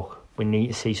the talk. We need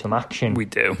to see some action. We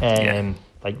do.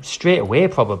 Like straight away,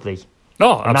 probably.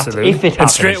 Oh, And absolutely. if it and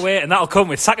happens. straight away, and that'll come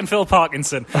with sacking Phil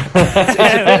Parkinson.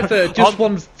 Just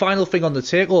one final thing on the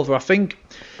takeover. I think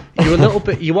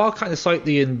you are kind of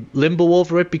slightly in limbo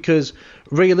over it, because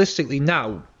realistically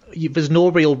now there's no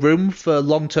real room for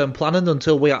long-term planning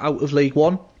until we are out of League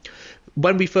One.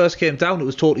 When we first came down, it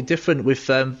was totally different with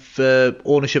the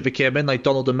ownership that came in, like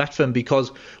Donald and Methven,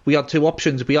 because we had two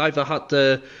options. We either had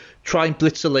to try and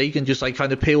blitz the league and just like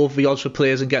kind of pay over the odds for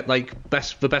players and get like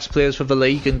the best players for the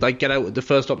league and like get out at the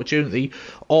first opportunity,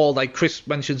 or like Chris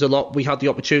mentions a lot, we had the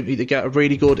opportunity to get a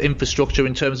really good infrastructure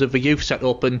in terms of the youth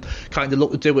setup and kind of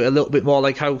look to do it a little bit more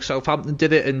like how Southampton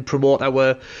did it and promote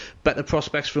our better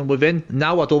prospects from within.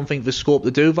 Now I don't think there's scope to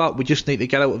do that. We just need to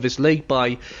get out of this league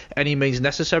by any means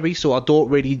necessary, so I don't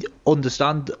really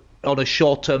understand on a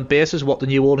short-term basis what the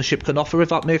new ownership can offer, if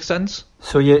that makes sense.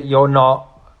 So you're not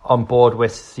on board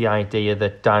with the idea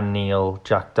that Dan Neil,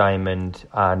 Jack Diamond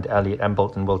and Elliot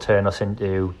Embleton will turn us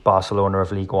into Barcelona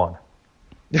of League One?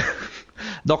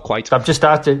 Not quite. I'm just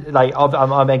after, like,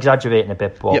 I'm exaggerating a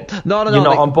bit, but Yep. No, you're not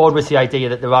like, on board with the idea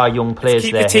that there are young players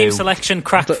Keep there the team who... selection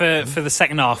crack for the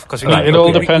second half, because It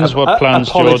all depends what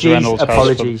plans George Reynolds has.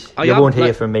 Apologies, I you am, won't hear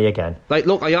like- from me again. Like,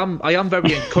 look, I am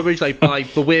very encouraged by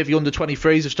the way the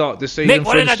under-23s have started this season. Nick,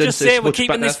 what for did I instance, just say? it's We're much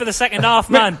keeping better. this for the second half,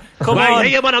 man. Come Right, on.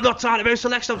 hey, man, I'm not talking about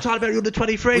selection, I'm talking about the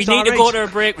under-23s. We need to go to a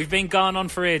break. We've been gone on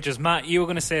for ages. Matt, you were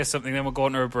going to say something, then we're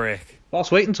going to a break.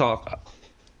 Let's wait and talk.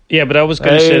 Yeah, but I was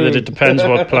going to say that it depends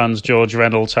what plans George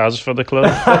Reynolds has for the club.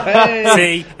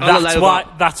 See,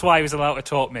 that's why he was allowed to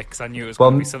talk, Mick, because I knew it was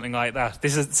going to be something like that.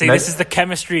 This is the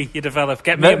chemistry you develop.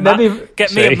 Get me a Matt in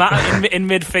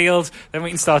midfield, then we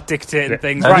can start dictating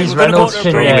things. Right, we're going to go to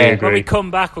a break. When we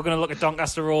come back, we're going to look at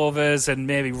Doncaster Rovers and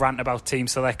maybe rant about team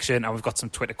selection, and we've got some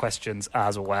Twitter questions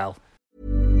as well.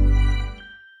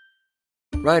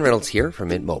 Ryan Reynolds here from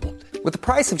Mint Mobile. With the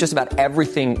price of just about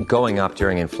everything going up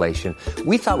during inflation,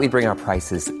 we thought we'd bring our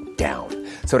prices down.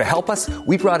 So to help us,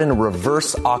 we brought in a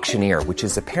reverse auctioneer, which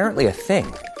is apparently a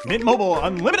thing. Mint Mobile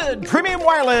Unlimited Premium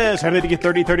Wireless. How to get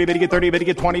 30, 30, how to get 30, how to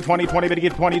get 20, 20, 20, how to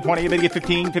get 20, 20, how to get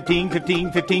 15, 15,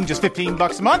 15, 15, just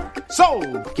 $15 a month?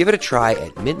 Sold! Give it a try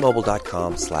at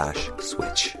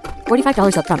mintmobile.com/switch.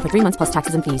 $45 up front for 3 months plus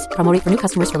taxes and fees. Promo rate for new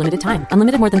customers for limited time.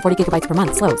 Unlimited more than 40 gigabytes per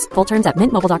month. Slows full terms at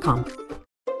mintmobile.com.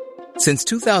 Since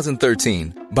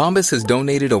 2013, Bombas has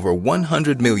donated over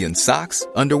 100 million socks,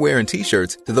 underwear, and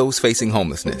T-shirts to those facing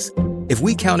homelessness. If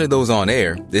we counted those on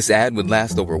air, this ad would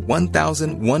last over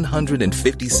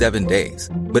 1,157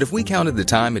 days. But if we counted the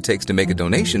time it takes to make a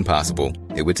donation possible,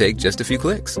 it would take just a few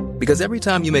clicks. Because every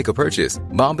time you make a purchase,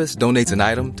 Bombas donates an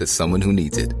item to someone who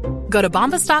needs it. Go to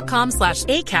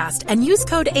bombas.com/ACAST and use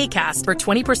code ACAST for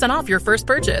 20% off your first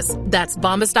purchase. That's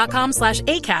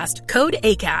bombas.com/ACAST, code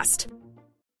ACAST.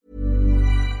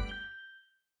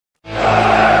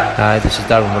 Hi, this is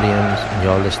Darren Williams, and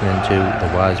you're listening to the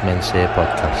Wise Men Say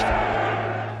podcast.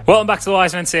 Welcome back to the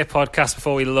Wise Men Say podcast.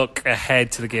 Before we look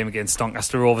ahead to the game against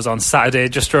Doncaster Rovers on Saturday,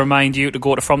 just to remind you to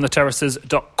go to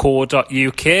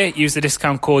fromtheterraces.co.uk, use the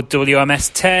discount code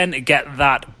WMS10, get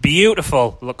that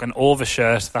beautiful looking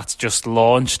overshirt that's just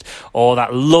launched, or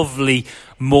that lovely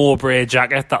Mowbray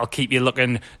jacket that'll keep you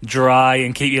looking dry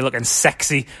and keep you looking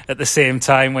sexy at the same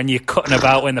time when you're cutting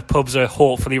about when the pubs are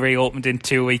hopefully reopened in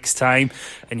 2 weeks' time.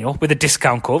 And with a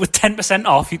discount code with 10%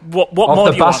 off, what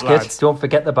more do you want, lads? Don't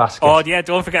forget the basket. Oh yeah,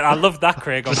 don't forget. I love that,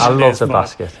 Craig. I love the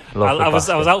basket. I was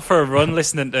out for a run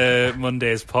listening to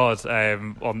Monday's pod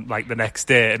on like the next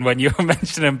day, and when you were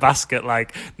mentioning basket,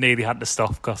 like nearly had to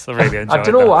stop because I really enjoyed it. I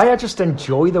don't know why. I just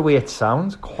enjoy the way it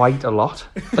sounds quite a lot.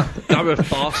 Gareth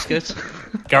Basket.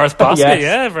 Gareth Basket, Yes.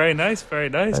 Yeah, very nice, very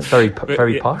nice. Very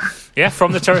posh. Yeah,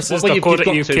 from the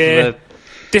terraces.co.uk.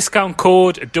 Discount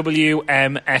code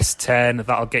WMS10.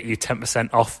 That'll get you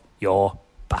 10% off your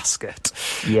basket.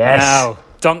 Yes. Now,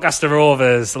 Doncaster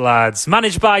Rovers, lads,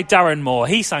 managed by Darren Moore.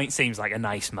 He seems like a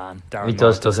nice man, Darren He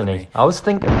Moore, doesn't he? I was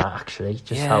thinking that, actually,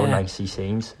 just how nice he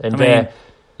seems. And I mean,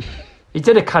 he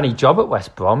did a canny job at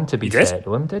West Brom, to be fair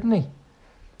to him, didn't he?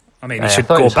 I mean, he should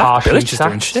go back. Bilic is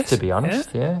doing shit, to be honest.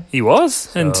 Yeah. He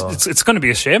was, and it's going to be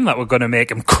a shame that we're going to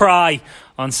make him cry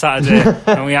on Saturday,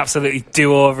 and we absolutely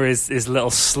do over his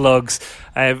little slugs.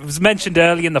 It was mentioned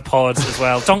early in the pod as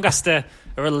well. Doncaster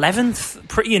are 11th,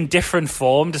 pretty indifferent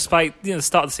form, despite the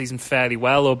start of the season fairly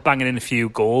well, or banging in a few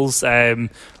goals.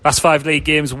 Last 5 league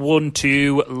games, 1,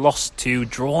 2, lost 2,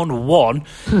 drawn 1.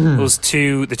 Those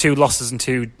the two losses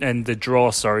and the draw,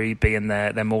 being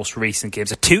their most recent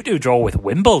games. A 2-2 draw with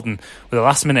Wimbledon with a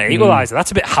last minute equaliser.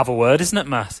 That's a bit have-a-word, isn't it,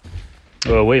 Matt?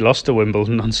 Well, we lost to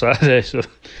Wimbledon on Saturday, so...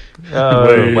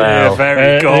 Oh, well.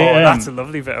 Very good. That's a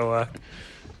lovely bit of work.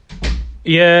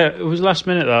 Yeah, it was last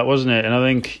minute, that, wasn't it? And I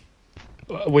think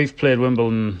we've played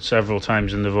Wimbledon several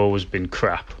times and they've always been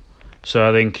crap. So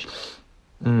I think...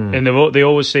 And they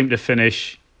always seem to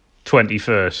finish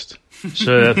 21st.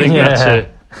 So I think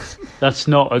that's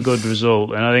not a good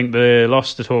result. And I think they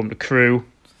lost at home to Crewe,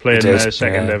 playing their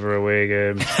second ever away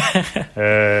game.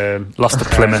 Lost to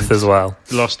Plymouth as well.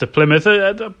 Lost to Plymouth.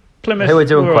 Plymouth, who were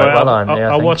doing quite well on.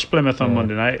 I watched Plymouth on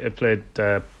Monday night. I played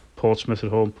Portsmouth at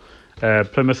home.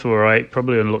 Plymouth were right.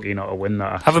 Probably unlucky not to win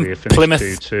that. Actually, haven't Plymouth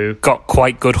 2-2. Got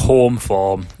quite good home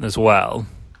form as well?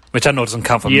 Which I know doesn't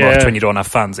count for much when you don't have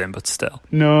fans in, but still.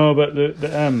 No, but they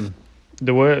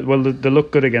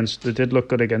look good against. They did look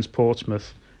good against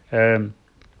Portsmouth, and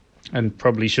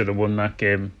probably should have won that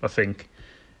game, I think.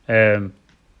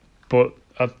 But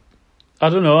I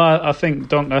don't know. I think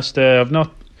Doncaster.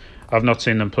 I've not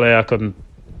seen them play.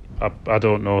 I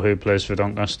don't know who plays for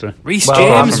Doncaster. Rhys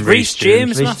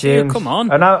James, Matthew, come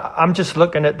on. And I'm just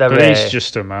looking at their... But he's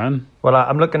just a man. Well,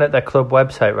 I'm looking at their club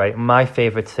website, right? My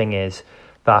favourite thing is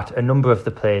that a number of the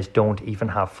players don't even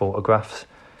have photographs.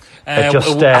 They're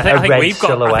just a red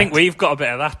silhouette. I think we've got a bit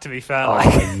of that, to be fair.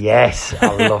 Yes,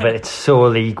 I love it. It's so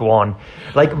League One.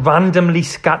 Like, randomly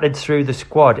scattered through the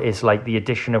squad is like the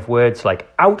addition of words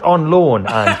like out on loan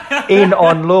and in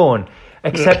on loan.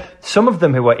 Except some of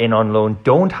them who are in on loan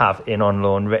don't have in on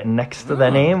loan written next to their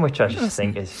name, which I just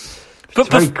think is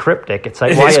very cryptic. It's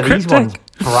like, why are these ones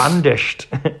brandished?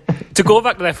 To go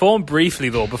back to their form briefly,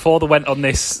 though, before they went on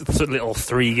this little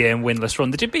 3-game winless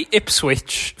run, they did beat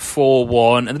Ipswich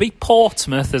 4-1, and they beat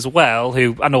Portsmouth as well,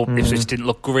 who I know Ipswich didn't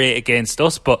look great against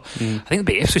us, but I think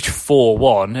they beat Ipswich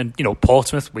 4-1, and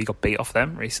Portsmouth, we got beat off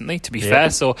them recently, to be fair,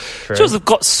 so shows they've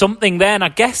got something there, and I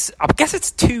guess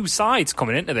it's two sides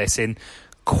coming into this in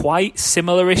quite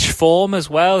similar-ish form as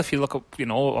well. If you look up,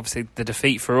 obviously the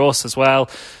defeat for us as well,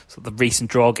 so the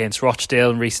recent draw against Rochdale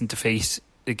and recent defeat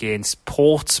against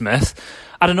Portsmouth.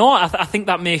 I don't know. I think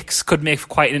that could make for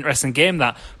quite an interesting game.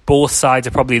 That both sides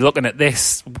are probably looking at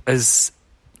this as,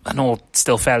 I know,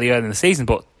 still fairly early in the season,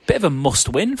 but a bit of a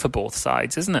must-win for both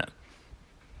sides, isn't it?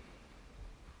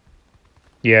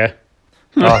 Yeah.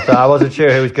 I wasn't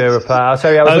sure who was going to reply.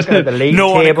 Sorry, I was looking at the league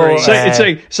table.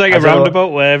 It's like a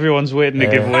roundabout where everyone's waiting to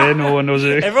give way. No one knows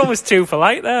it. Everyone was too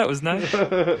polite there. It was nice.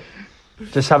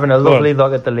 Just having a lovely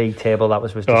look at the league table. That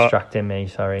was distracting me.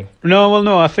 Sorry.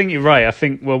 No. I think you're right. I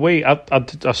think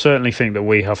I certainly think that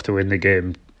we have to win the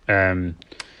game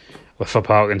for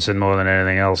Parkinson more than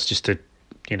anything else. Just to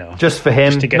just for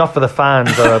him, not for the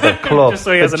fans or the club. Just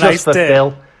so he has a nice day.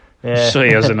 Phil. Yeah. So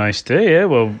he has a nice day. Yeah.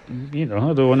 Well,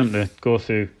 I don't want him to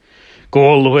go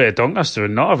all the way to Doncaster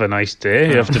and not have a nice day.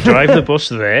 You have to drive the bus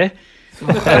there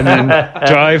and then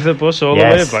drive the bus all the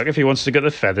way back if he wants to get the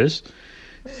feathers.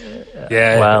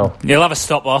 Yeah, well, he'll have a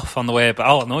stop off on the way,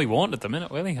 but no, he won't at the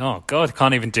minute, will he? Oh God, he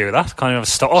can't even do that. Can't even have a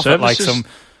stop off at like some.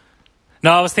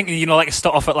 No, I was thinking, like a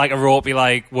stop off at like a ropey,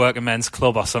 like working men's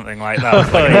club or something like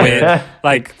that, like a weird,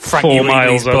 like Frankie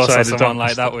Wheatley's bus or someone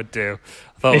like that would do.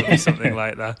 I thought it would be something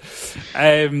like that.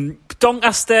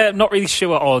 Doncaster, not really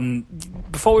sure on.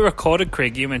 Before we recorded,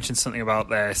 Craig, you mentioned something about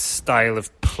their style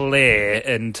of play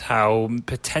and how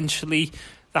potentially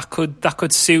that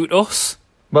could suit us.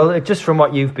 Well, just from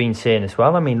what you've been saying as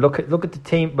well, I mean, look at the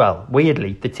team. Well,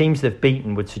 weirdly, the teams they've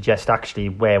beaten would suggest actually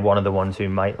we're one of the ones who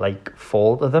might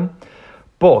fall to them.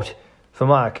 But from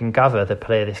what I can gather, they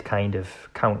play this kind of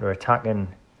counter-attacking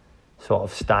sort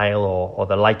of style, or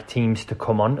they like teams to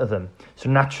come onto them. So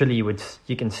naturally,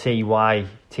 you can see why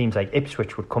teams like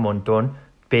Ipswich would come undone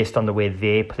based on the way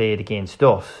they played against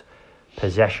us.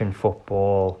 Possession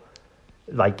football.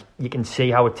 Like, you can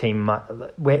see how a team...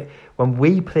 When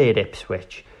we played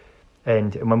Ipswich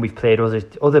and when we've played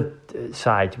other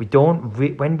sides,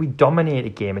 when we dominate a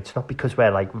game, it's not because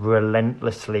we're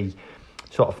relentlessly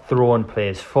sort of throwing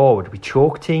players forward. We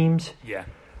choke teams. Yeah.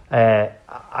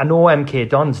 I know MK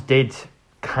Dons did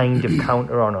kind of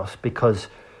counter on us because,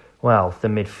 well, the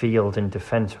midfield and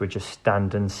defence were just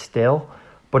standing still.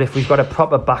 But if we've got a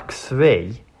proper back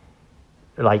three...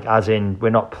 like as in we're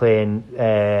not playing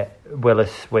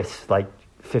Willis with like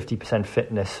 50%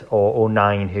 fitness or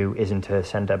 09 who isn't a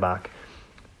centre back.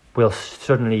 We'll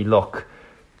suddenly look,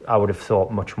 I would have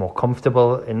thought, much more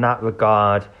comfortable in that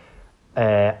regard.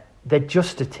 They're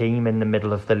just a team in the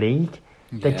middle of the league.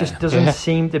 There just doesn't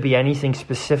seem to be anything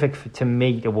specific to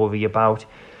me to worry about.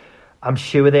 I'm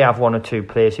sure they have one or two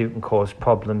players who can cause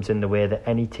problems in the way that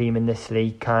any team in this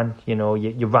league can. You know,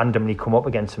 you randomly come up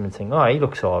against them and think, oh, he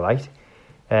looks all right.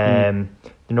 The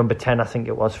number 10, I think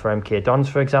it was, for MK Dons,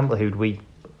 for example, who'd we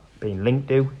been linked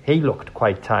to, he looked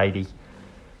quite tidy.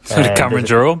 So did Cameron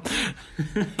Jerome.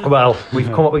 Well,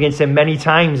 we've come up against him many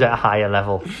times at a higher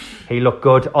level. He looked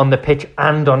good on the pitch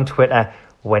and on Twitter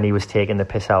when he was taking the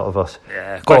piss out of us.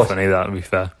 Yeah, quite funny that, to be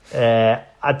fair.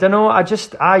 I don't know.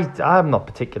 I'm not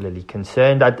particularly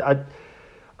concerned.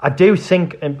 I do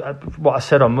think what I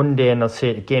said on Monday, and I'll say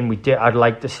it again. I'd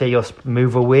like to see us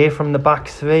move away from the back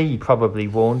three. You probably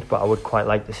won't, but I would quite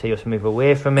like to see us move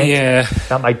away from it. Yeah,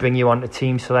 that might bring you on to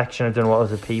team selection. I don't know what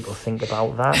other people think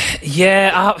about that.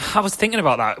 Yeah, I was thinking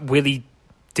about that. Will he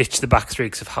ditch the back three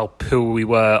because of how poor we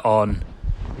were on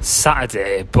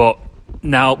Saturday? But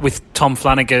now with Tom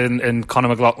Flanagan and Conor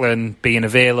McLaughlin being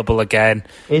available again,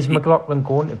 is McLaughlin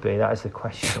going to be? That is the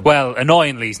question. Well,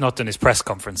 annoyingly, he's not done his press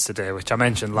conference today, which I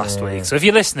mentioned last week. So if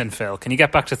you're listening, Phil, can you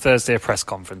get back to Thursday press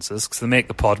conferences, because they make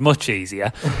the pod much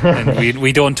easier, and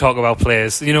we don't talk about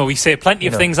players. You know, we say plenty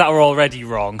of things that are already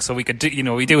wrong, so we could do, you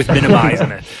know, we do with minimising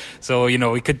it. So, you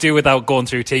know, we could do without going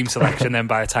through team selection. Then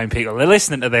by the time people are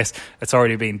listening to this, it's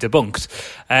already been debunked.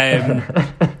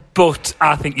 But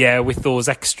I think, with those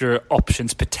extra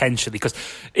options potentially, because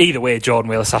either way, Jordan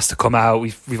Willis has to come out.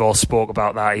 We've all spoke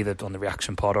about that either on the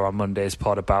reaction pod or on Monday's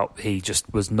pod about he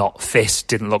just was not fit,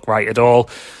 didn't look right at all.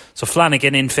 So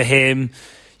Flanagan in for him.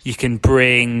 You can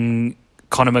bring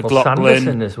Conor McLaughlin.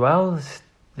 Sanderson as well.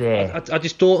 Yeah. I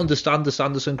just don't understand the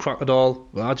Sanderson crack at all.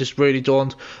 I just really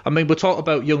don't. I mean, we're talking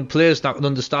about young players now. I can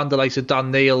understand the likes of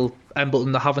Dan Neil,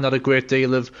 Embleton, they haven't had a great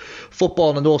deal of football,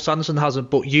 and I know Sanderson hasn't,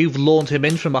 but you've loaned him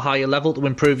in from a higher level to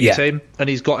improve your team, and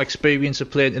he's got experience of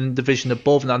playing in the division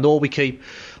above, and I know we keep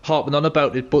harping on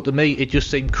about it, but to me it just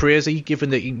seemed crazy, given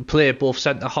that he can play both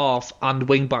centre half and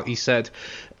wing back, he said.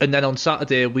 And then on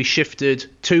Saturday we shifted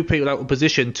two people out of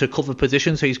position to cover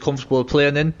positions he's comfortable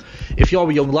playing in. If you're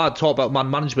a young lad, talk about man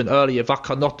management earlier, that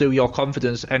cannot do your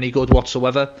confidence any good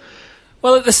whatsoever.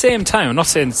 Well, at the same time, I'm not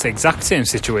saying it's the exact same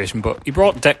situation, but he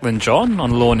brought Declan John on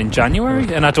loan in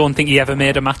January, and I don't think he ever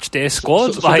made a match day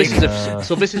squad.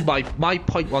 So this is my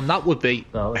point on that would be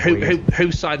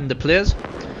who's signing the players.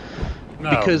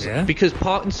 Because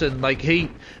Parkinson,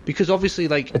 because obviously,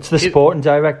 it's the sporting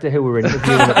director who we're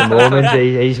interviewing at the moment.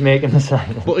 He's making the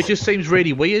sign. But it just seems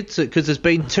really weird because there's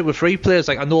been two or three players.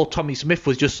 Like I know Tommy Smith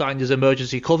was just signed as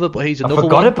emergency cover, but he's another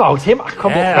one. I forgot about him.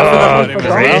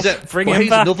 Bring him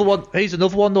back. He's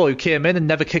another one though who came in and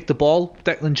never kicked the ball.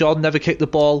 Declan John never kicked the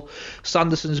ball.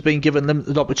 Sanderson's been given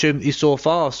limited opportunities so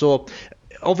far. So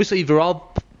obviously there are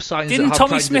signs. Didn't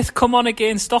Tommy Smith come on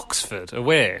against Oxford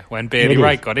away when Bailey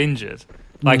Wright got injured?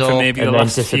 For maybe the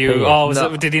last few.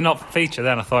 Did he not feature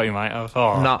then? I thought he might have.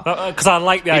 Because I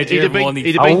like the idea of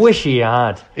only. I wish he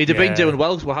had. He'd have been doing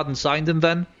well because we hadn't signed him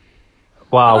then.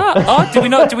 Wow. Did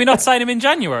we not sign him in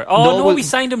January? We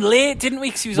signed him late, didn't we?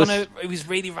 Because he was it was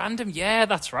really random. Yeah,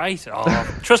 that's right.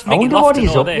 Trust me. I wonder what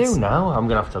he's up to now. I'm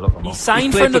gonna have to look him up. He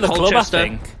signed for another club, I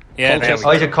think. Yeah, he's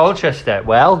at Colchester.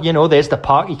 Well, there's the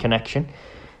Parky connection.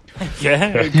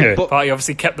 But Party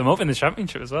obviously kept them up in the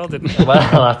Championship as well, didn't he?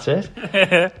 Well, that's it.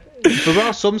 There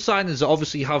are some signings that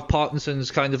obviously have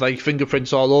Parkinson's kind of like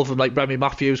fingerprints all over them, like Remy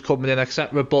Matthews coming in,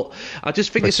 etc. But I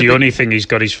just think it's the only thing he's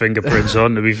got his fingerprints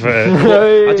on, to be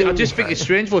fair. I just think it's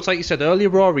strange, but it's like you said earlier,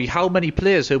 Rory, how many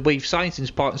players who we've signed since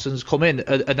Parkinson's come in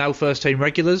are now first team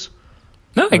regulars?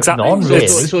 No, exactly. Really.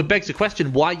 So it begs the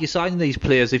question, why are you signing these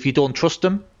players if you don't trust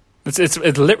them? It's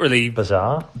literally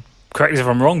bizarre. Correct me if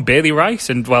I'm wrong, Bailey Wright,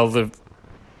 and I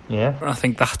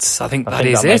think that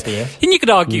is it. And you could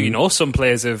argue, some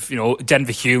players have,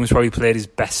 Denver Hume's probably played his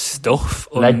best stuff.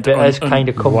 Ledbetter's kind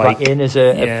of come back in as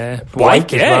a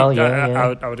Wyke as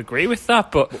well. I would agree with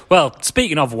that. But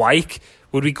speaking of Wyke,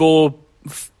 would we go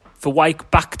for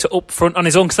Wyke back to up front on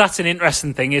his own? Because that's an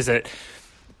interesting thing, is it?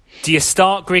 Do you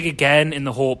start Grigg again in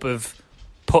the hope of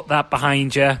put that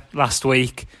behind you last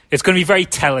week? It's going to be very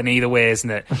telling either way, isn't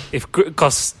it?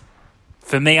 Because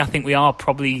for me, I think we are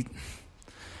probably.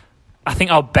 I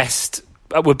think we're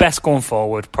best going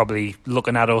forward, probably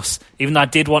looking at us. Even though I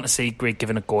did want to see Grigg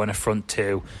given a go in a front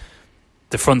two.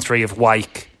 The front three of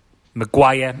Wyke,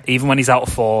 Maguire, even when he's out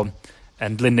of form,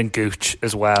 and Lyndon Gooch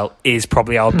as well is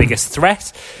probably our biggest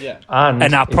threat. Yeah.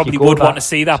 And I probably would want to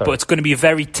see that, but it's going to be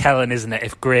very telling, isn't it,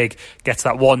 if Grigg gets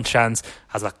that one chance,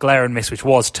 has that glaring miss, which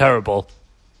was terrible,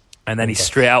 and then he's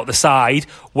straight out the side,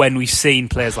 when we've seen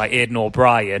players like Aidan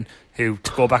O'Brien, who,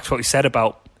 to go back to what we said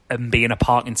about him being a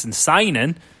Parkinson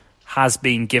signing, has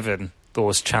been given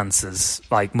those chances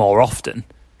like more often.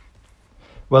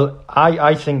 Well,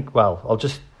 I think, I'll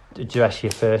just address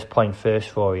your first point first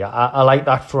for you. I like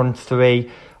that front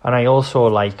three, and I also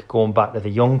like, going back to the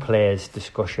young players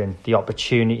discussion, the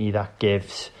opportunity that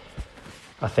gives,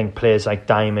 I think, players like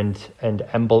Diamond and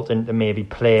Embleton to maybe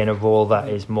play in a role that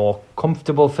is more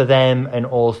comfortable for them. And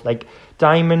also, like,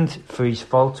 Diamond, for his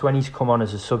faults when he's come on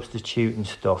as a substitute and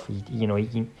stuff,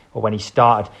 or when he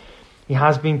started, he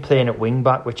has been playing at wing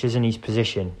back, which isn't his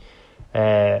position.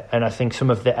 And I think some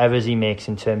of the errors he makes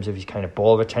in terms of his kind of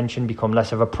ball retention become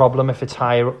less of a problem if it's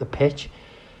higher up the pitch.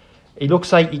 He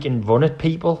looks like he can run at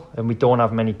people, and we don't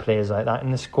have many players like that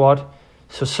in the squad.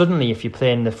 So suddenly, if you're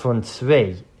playing the front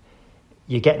three,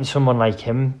 you're getting someone like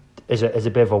him as a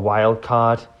bit of a wild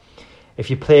card. If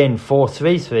you're playing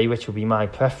 4-3-3, which would be my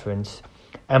preference,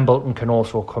 Embleton can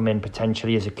also come in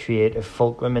potentially as a creative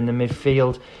fulcrum in the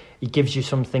midfield. He gives you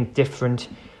something different.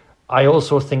 I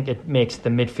also think it makes the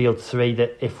midfield three,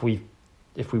 that if we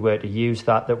were to use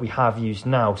that we have used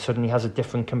now, suddenly has a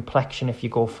different complexion if you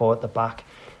go four at the back.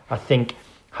 I think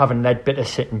having Leadbitter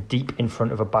sitting deep in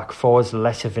front of a back four is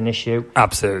less of an issue.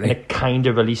 Absolutely. And it kind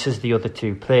of releases the other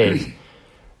two players.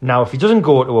 Now, if he doesn't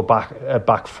go to a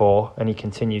back four and he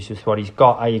continues with what he's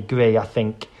got, I agree. I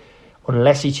think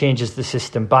unless he changes the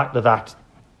system back to that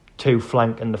two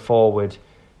flank and the forward,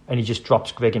 and he just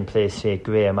drops Grigg and plays, say,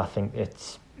 Graham, I think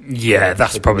it's... Yeah,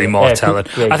 that's probably more telling.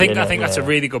 Grigg, I think that's a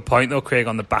really good point, though, Craig,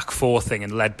 on the back four thing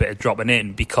and Leadbitter dropping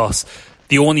in, because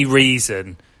the only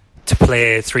reason to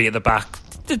play three at the back,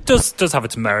 it does have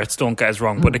its merits, don't get us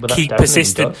wrong, but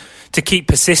to keep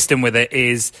persistent with it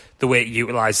is the way it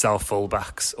utilises our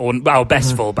fullbacks, or our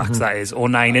best fullbacks, that is, or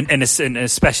nine, and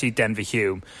especially Denver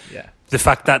Hume. Yeah. The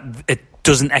fact that it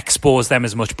doesn't expose them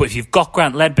as much, but if you've got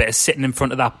Grant Leadbitter sitting in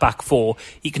front of that back four,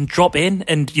 he can drop in,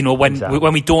 and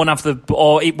when we don't have the,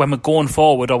 or when we're going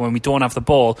forward, or when we don't have the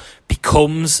ball,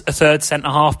 becomes a third centre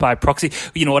half by proxy.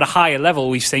 At a higher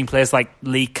level, we've seen players like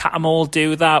Lee Cattermole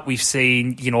do that. We've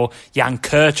seen Jan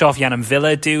Kirchhoff, Jan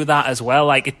Villa do that as well.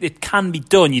 Like it can be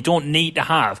done. You don't need to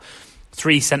have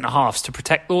three centre halves to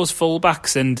protect those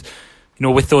fullbacks, and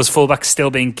with those fullbacks still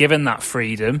being given that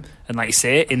freedom, and like you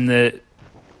say,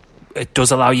 it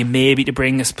does allow you maybe to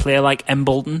bring this player like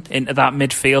Embleton into that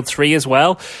midfield three as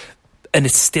well, and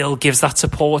it still gives that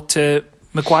support to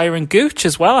Maguire and Gooch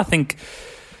as well. I think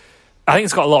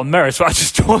it's got a lot of merits, but I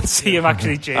just don't see him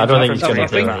actually changing. I don't think he's going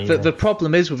to do that. The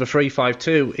problem is with a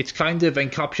 3-5-2, it kind of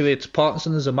encapsulates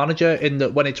Parkinson as a manager in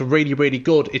that when it's really, really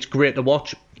good, it's great to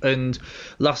watch. And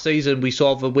last season we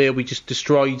saw the way we just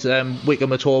destroyed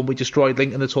Wickham at home, we destroyed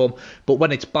Lincoln at home. But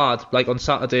when it's bad, like on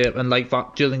Saturday and like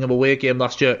that Gillingham away game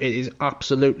last year, it is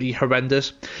absolutely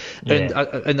horrendous.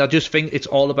 Yeah. And I just think it's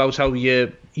all about how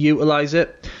you utilise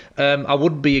it. I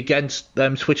wouldn't be against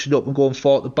switching up and going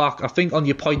forward at the back. I think on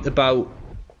your point about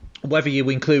whether you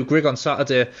include Grigg on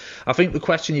Saturday, I think the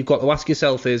question you've got to ask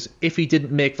yourself is, if he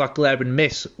didn't make that glaring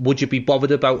miss, would you be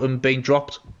bothered about him being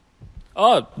dropped?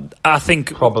 Oh, I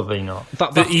think probably not.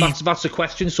 That's the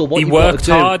question. So what he worked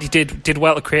hard. He did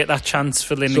well to create that chance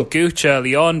for Lyndon Gooch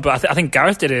early on. But I think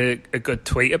Gareth did a good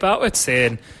tweet about it,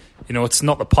 saying, it's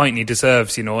not the point. He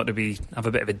deserves, to have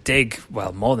a bit of a dig.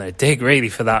 Well, more than a dig, really,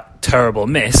 for that terrible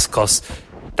miss, because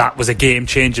that was a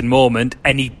game-changing moment.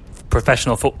 Any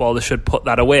professional footballer should put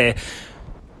that away.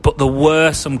 But there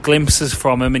were some glimpses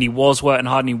from him, and he was working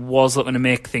hard, and he was looking to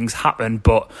make things happen.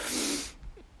 But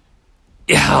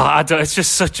yeah, it's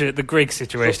just the Grigg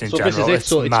situation in general. This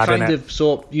is it. It's mad,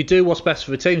 so you do what's best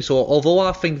for the team. So although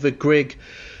I think that Grigg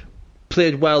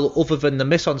played well other than the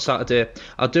miss on Saturday,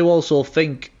 I do also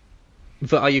think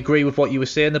that I agree with what you were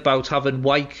saying about having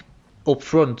Wyke up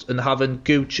front and having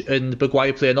Gooch and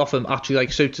Maguire playing off him actually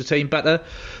suits the team better.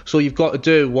 So you've got to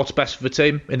do what's best for the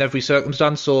team in every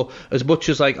circumstance. So as much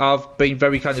as I've been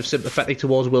very kind of sympathetic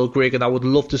towards Will Grigg and I would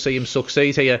love to see him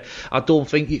succeed here, I don't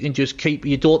think you can just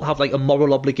you don't have a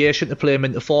moral obligation to play him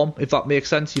into form, if that makes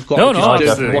sense. You've got to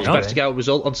just do what's best to get a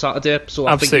result on Saturday. So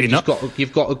I think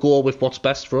you've got to go with what's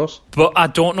best for us. But I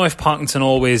don't know if Parkinson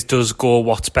always does go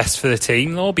what's best for the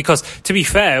team, though, because to be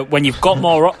fair, when you've got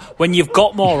more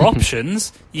options,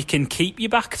 you can keep your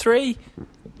back three.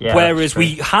 Yeah, whereas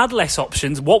we had less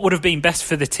options, what would have been best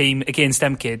for the team against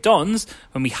MK Dons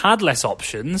when we had less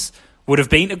options would have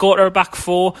been to go to a back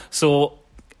four. So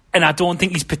And I don't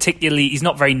think he's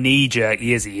not very knee-jerk.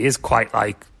 He is quite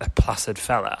like a placid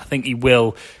fella. I think he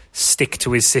will stick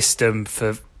to his system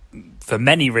for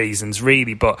many reasons,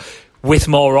 really. But with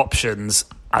more options,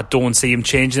 I don't see him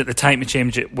changing it. The time to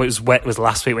change it was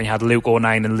last week when you had Luke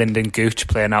O'Nien and Lyndon Gooch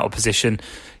playing out of position,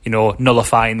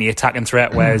 nullifying the attacking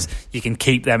threat, whereas you can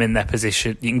keep them in their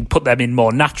position. You can put them in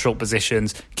more natural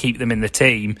positions, keep them in the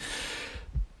team.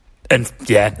 And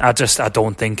yeah, I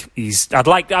don't think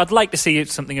I'd like to see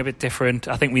something a bit different.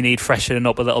 I think we need freshening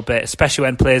up a little bit, especially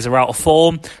when players are out of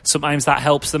form. Sometimes that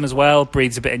helps them as well,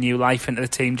 breathes a bit of new life into the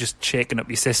team, just shaking up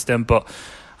your system. But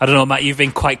I don't know, Matt, you've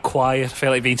been quite quiet. I feel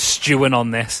like you've been stewing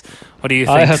on this. What do you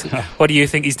think? What do you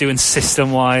think he's doing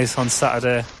system-wise on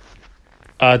Saturday?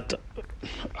 I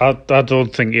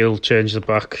don't think he'll change the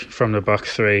back from the back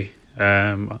three.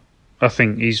 I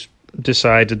think he's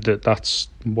decided that that's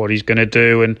what he's going to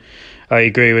do, and I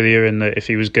agree with you in that if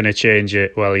he was going to change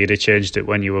it, well, he'd have changed it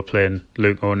when you were playing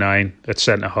Luke O'Nien at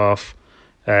centre half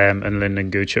and Lyndon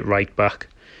Gooch at right back.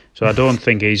 So I don't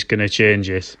think he's going to change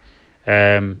it,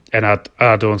 and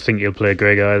I don't think he'll play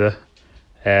Greg either.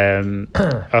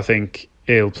 I think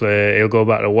he'll go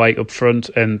back to White up front,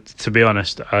 and to be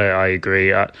honest, I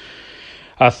agree. I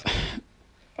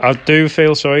do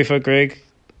feel sorry for Greg,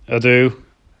 I do,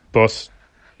 but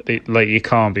you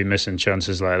can't be missing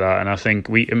chances like that. And I think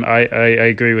I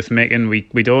agree with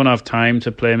Mick, we don't have time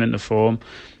to play him into form.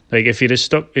 Like if you'd have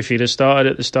started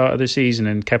at the start of the season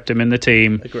and kept him in the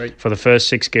team for the first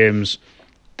 6 games,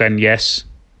 then yes.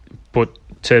 But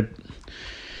to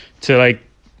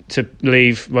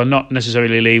leave, well, not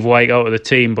necessarily leave White out of the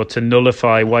team, but to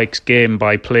nullify White's game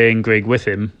by playing Greg with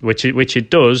him, which it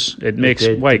does, it makes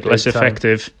White less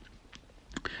effective.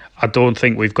 I don't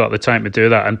think we've got the time to do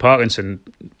that, and Parkinson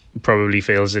probably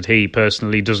feels that he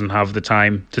personally doesn't have the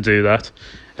time to do that.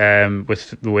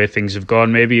 With the way things have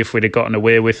gone, maybe if we'd have gotten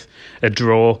away with a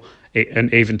draw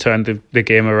and even turned the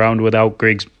game around without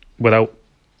Greg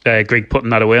putting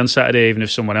that away on Saturday, even if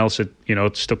someone else had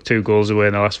stuck 2 goals away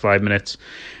in the last 5 minutes,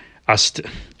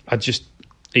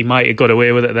 he might have got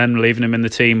away with it then, leaving him in the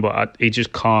team, but he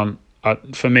just can't.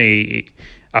 For me,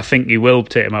 I think he will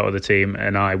take him out of the team,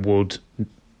 and I would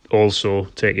also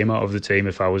take him out of the team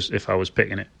if I was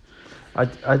picking it.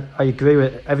 I agree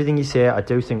with everything you say. I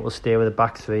do think we'll stay with the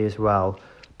back three as well.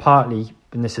 Partly,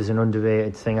 and this is an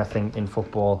underrated thing I think in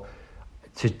football,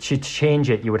 to change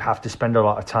it you would have to spend a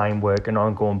lot of time working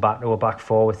on going back to a back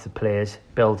four with the players,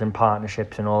 building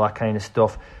partnerships and all that kind of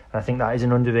stuff. And I think that is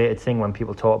an underrated thing when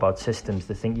people talk about systems.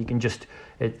 They think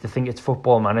it's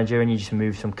Football Manager and you just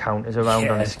move some counters around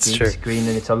on a screen,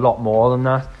 and it's a lot more than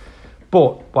that.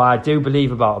 But what I do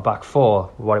believe about a back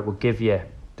four, what it will give you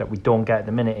that we don't get at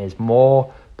the minute, is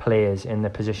more players in the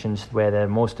positions where they're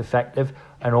most effective,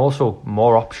 and also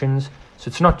more options. So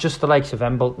it's not just the likes of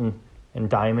Embleton and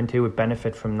Diamond who would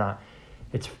benefit from that.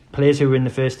 It's players who are in the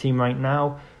first team right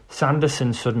now.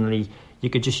 Sanderson, suddenly you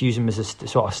could just use him as a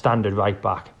sort of standard right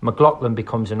back. McLaughlin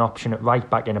becomes an option at right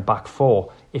back in a back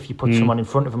four if you put someone in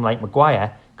front of him like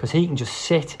Maguire, because he can just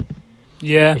sit.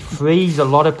 Yeah, it frees a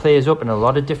lot of players up in a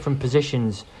lot of different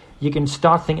positions. You can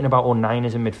start thinking about O'Nien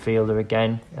as a midfielder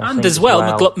again. And as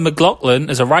well, McLaughlin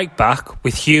as a right back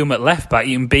with Hume at left back,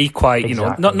 you can be quite,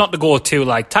 not to go too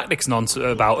like tactics nonsense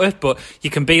about it, but you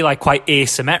can be like quite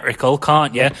asymmetrical,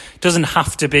 can't you? It doesn't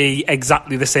have to be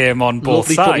exactly the same on both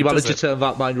sides. Lovely managed to turn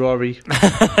that mind, Rory.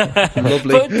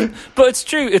 Lovely. But it's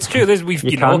true. It's true.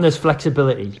 There's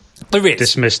flexibility. There is.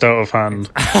 Dismissed out of hand.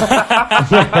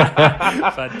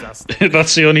 Fantastic.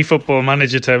 That's the only Football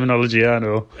Manager terminology I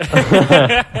know.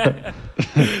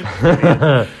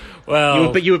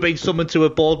 Well, you were being summoned to a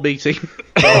board meeting.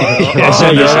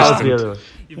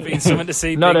 You've been summoned to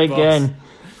see Not Big again. Boss.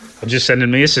 I'm just sending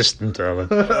me assistant, darling.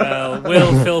 Well,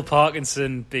 will Phil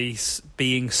Parkinson be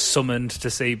being summoned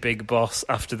to see Big Boss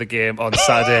after the game on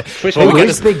Saturday? Who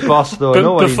is Big Boss, though?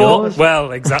 Nobody knows.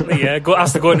 Well, exactly, yeah.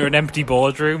 Has to go into an empty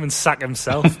boardroom and sack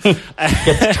himself.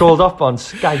 Gets called up on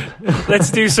Skype. Let's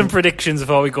do some predictions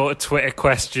before we go to Twitter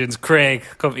questions. Craig,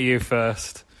 come to you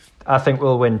first. I think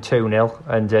we'll win 2-0,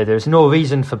 and there's no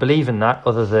reason for believing that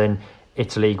other than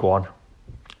it's League One.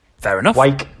 Fair enough.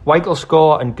 White will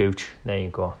score and Gooch. There you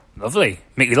go. Lovely.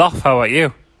 Mickey Lough, how about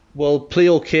you? Well, play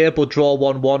okay, but draw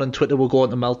 1-1 and Twitter will go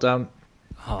into meltdown.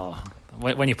 Oh,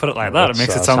 when you put it like that, it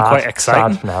makes it sound quite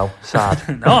exciting. Sad now.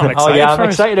 Sad. No, I'm excited. I'm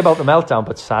excited about the meltdown,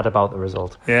 but sad about the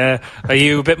result. Yeah. Are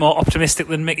you a bit more optimistic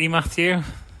than Mickey, Matthew?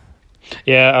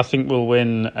 Yeah, I think we'll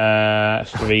win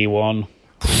 3-1.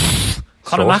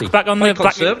 Conor Mack back on the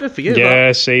conservative for you.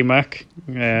 Yeah, C-Mac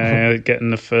getting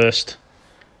the first.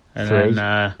 And then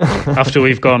after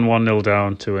we've gone 1-0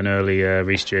 down to an early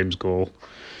Reece James goal,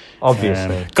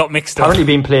 Obviously. Got mixed up. Apparently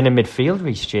been playing in midfield,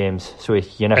 Reece James. So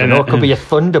you never know. It could be a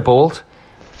thunderbolt.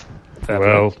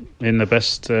 Well, in the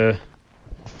best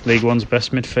League One's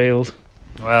best midfield.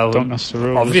 Well,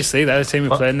 obviously they're the team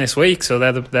we're playing this week, so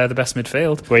they're the best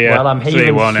midfield. Well, I'm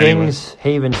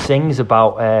hearing things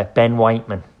about Ben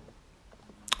Whiteman.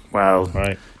 Well,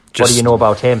 right. What do you know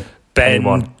about him?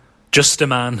 Ben, just a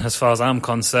man, as far as I'm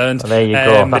concerned. Well, there you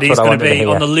go. But he's going to be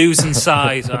on the losing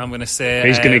side. I'm going to say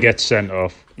he's going to get sent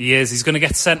off. He is. He's going to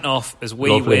get sent off as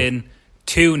we win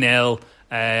 2-0.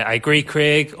 I agree,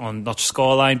 Craig, on not just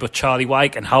scoreline, but Charlie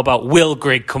Wyke. And how about Will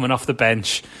Grigg coming off the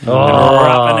bench and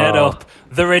wrapping it up?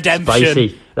 The redemption.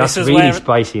 Spicy. That's really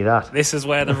spicy, that. This is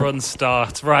where the run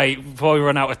starts. Right, before we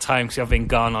run out of time, because I've been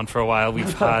gone on for a while,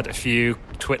 we've had a few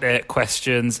Twitter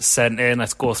questions sent in.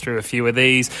 Let's go through a few of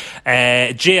these. JR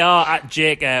at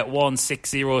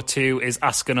Jake1602 is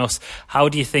asking us, how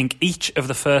do you think each of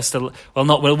the first... we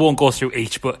won't go through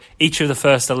each, but each of the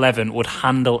first 11 would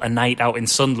handle a night out in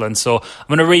Sunderland? So I'm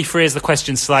going to rephrase the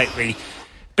question slightly.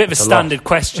 Bit of a standard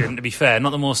question, to be fair.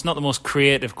 Not the most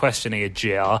creative question here,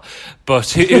 JR. But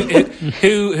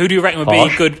who do you reckon would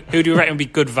be good? Who do you reckon would be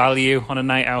good value on a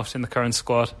night out in the current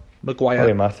squad? Maguire.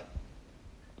 Hey, Matt.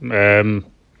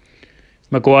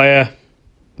 Maguire,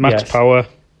 Max Power.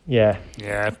 Yeah,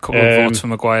 a couple of votes for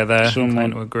Maguire there. I'm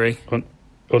going to agree.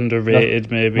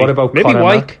 Underrated, maybe. What about maybe Conor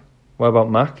Wyke? Mack? What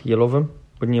about Mac? You love him?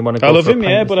 Wouldn't you want to go? I love for him, a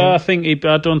pint but with him?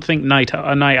 I don't think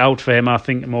a night out for him. I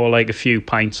think more like a few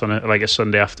pints on a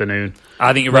Sunday afternoon.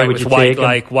 I think you're right with Wyke.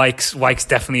 Like Wyke's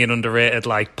definitely an underrated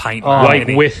pint. Wyke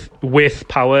with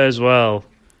Power as well.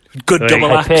 Good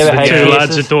double act. The two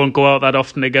lads that don't go out that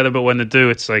often together, but when they do,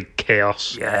 it's like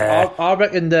chaos. Yeah, I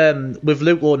reckon with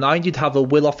Luke O'Nien, you'd have a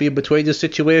Will Off in between the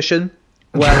situation.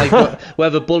 Where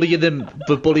they're bullying him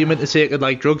into taking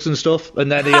drugs and stuff,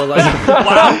 and then he'll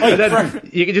and then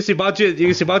you can just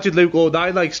imagine Luke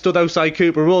O'Nien stood outside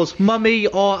Cooper Rose, mummy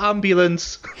or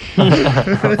ambulance.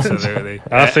 Absolutely.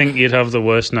 I think you'd have the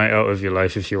worst night out of your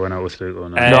life if you went out with Luke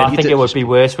O'Nien. No, I think it would be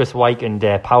worse with Wyke and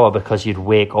Power, because you'd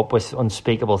wake up with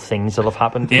unspeakable things that'll have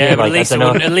happened. Yeah, but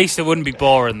at least it wouldn't be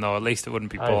boring though. At least it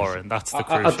wouldn't be boring. That's the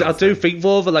crucial. I do think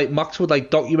though that Max would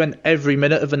document every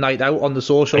minute of a night out on the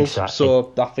socials. Exactly. So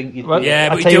I think but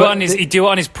he'd do it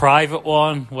on his private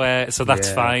one, so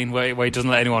that's fine. Where he doesn't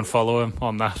let anyone follow him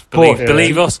on that.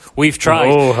 Believe us, we've tried.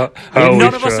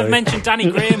 None of us have mentioned Danny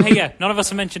Graham here. None of us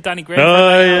have mentioned Danny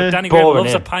Graham. Danny Graham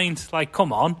loves a pint.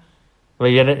 Come on. Well,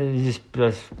 I don't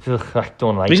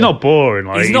like. He's him. not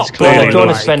boring. He's not boring. boring. I don't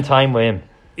want to spend time with him.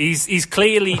 He's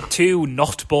clearly too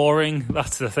not boring.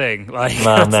 That's the thing.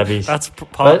 That's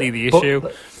partly the issue.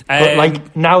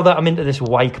 But now that I'm into this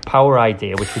Wyke Power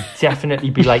idea, which would definitely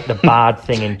be the bad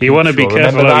thing in Peep You want to be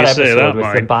careful how you say that,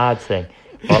 Mike. The bad thing.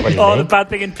 The bad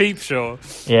thing in Peep Show.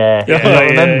 Yeah.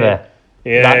 Remember?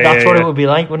 That's what it would be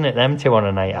like, wouldn't it? Them two on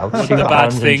a night out. The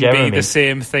bad thing be the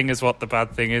same thing as what the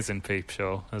bad thing is in Peep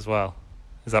Show as well.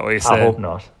 Is that what you're saying? I hope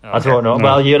not. I don't know. No.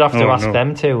 Well, you'd have to ask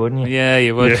them too, wouldn't you? Yeah,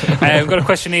 you would. We've got a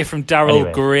question here from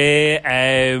Daryl Gray.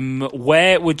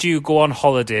 Where would you go on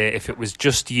holiday if it was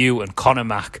just you and Conor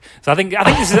Mack? So I think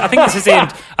this is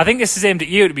aimed at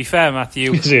you. To be fair,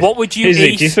 Matthew, what would you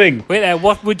eat? Do you think? Wait there.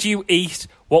 What would you eat?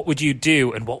 What would you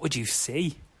do? And what would you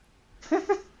see?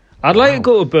 I'd like to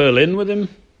go to Berlin with him.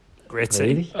 Great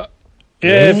city.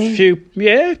 Because you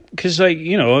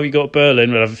go to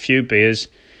Berlin, we'll have a few beers.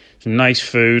 Some nice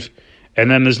food,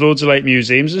 and then there's loads of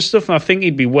museums and stuff, and I think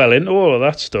he'd be well into all of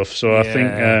that stuff. So I think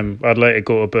I'd like to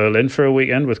go to Berlin for a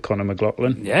weekend with Conor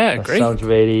McLaughlin. Yeah, I agree. That sounds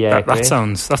really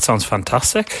that sounds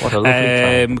fantastic. What a lovely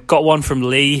time. Got one from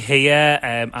Lee here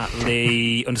at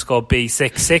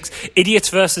Lee_B66. Idiots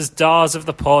versus Dars of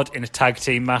the pod in a tag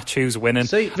team match. Who's winning?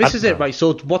 See, this is it, right?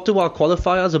 So what do I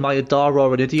qualify as? Am I a Dar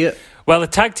or an idiot? Well, a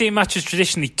tag team match is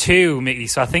traditionally two, Mickey,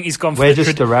 so I think he's gone for We're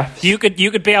just the refs. You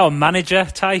could be our manager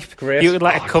type. Great. You could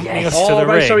accompany us to the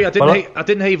ring. Sorry, I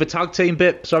didn't hear the tag team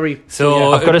bit. Sorry.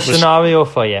 So I've got a scenario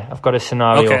for you.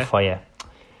 For you.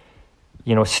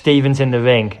 Stephen's in the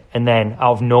ring, and then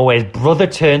out of nowhere, his brother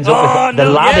turns up with the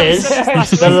ladders.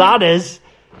 The ladders.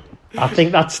 I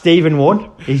think that Stephen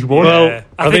won. He's won. Well,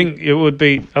 I think it would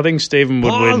be. I think Stephen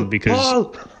would win because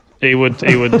he would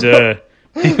turn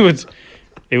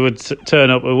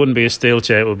up. It wouldn't be a steel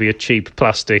chair. It would be a cheap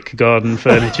plastic garden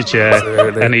furniture chair,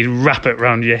 and he'd wrap it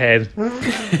round your head.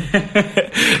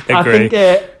 I think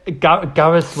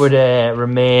Gareth would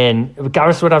remain.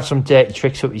 Gareth would have some dirty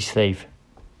tricks up his sleeve.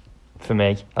 For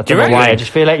me, I don't know why. I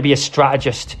just feel like he'd be a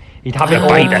strategist. He'd have it all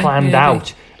planned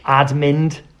out.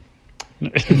 Admin.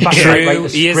 In fact, he might write the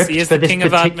script for this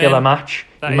particular match.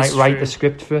 He might write the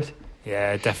script for it.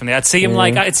 Yeah, definitely. I'd see him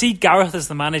I'd see Gareth as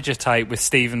the manager type, with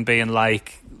Stephen being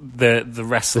like the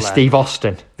wrestler. The Steve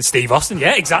Austin. Steve Austin,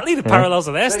 yeah, exactly. The parallels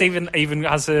are there. Stephen even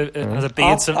has a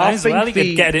beard sometimes as well. He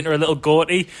could get it into a little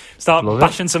goatee, start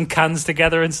bashing some cans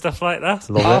together and stuff like that.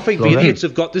 I think the idiots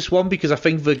have got this one, because I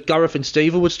think that Gareth and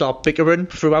Stephen would start bickering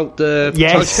throughout the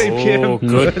tag team game. Oh,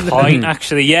 good point,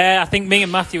 actually. Yeah, I think me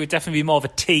and Matthew would definitely be more of a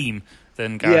team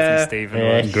than Gareth and Stephen.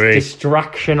 Yeah,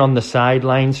 distraction on the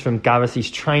sidelines from Gareth.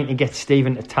 He's trying to get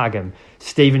Stephen to tag him.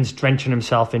 Stephen's drenching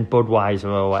himself in Budweiser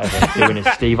or whatever, doing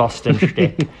his Steve Austin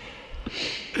shtick.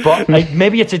 But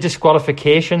maybe it's a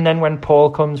disqualification then when Paul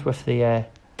comes with the...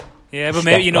 yeah, but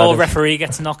maybe, referee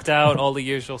gets knocked out, all the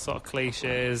usual sort of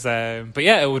cliches. But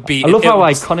yeah, it would be... I love how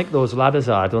iconic those ladders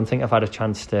are. I don't think I've had a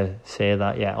chance to say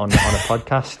that yet on a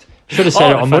podcast. Should have said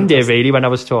it on Monday, really, when I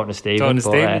was talking to Stephen.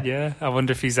 Yeah. I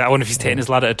wonder if he's taking his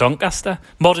lad at a Doncaster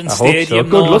modern stadium. So.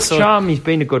 Good luck charm. He's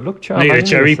been a good luck charm. Need a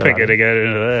cherry picker to get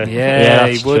into there. Yeah,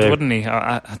 he would, wouldn't he?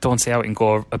 I don't see how he can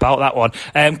go about that one.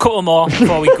 Couple more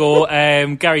before we go.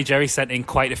 Gary Jerry sent in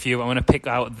quite a few. I'm going to pick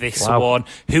out this one.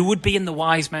 Who would be in the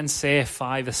Wise Men Say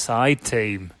five-a-side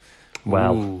team?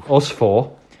 Well, us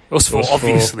four. Us four,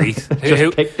 obviously. Just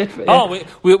picked it. Yeah.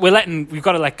 We've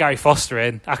got to let Gary Foster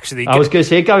in. Actually, I was going to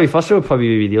say Gary Foster would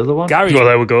probably be the other one. Well,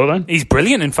 there we go then. He's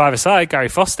brilliant in five-a-side. Gary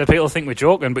Foster. People think we're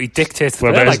joking, but he dictates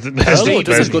the play.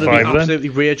 There's going to be absolutely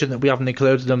raging that we haven't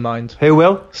included in mind. Who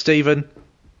will? Stephen.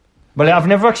 Well, I've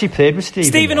never actually played with Stephen.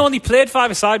 Stephen only played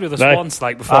five-a-side with us once,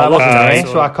 before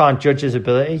lockdown, so I can't judge his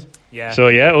ability. Yeah. So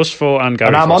us four and Gary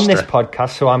and I'm Foster. On this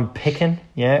podcast, so I'm picking.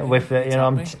 Yeah, with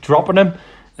I'm dropping him.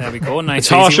 There we go. Nice. It's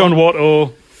harsh on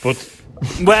Watto, but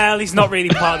well, he's not really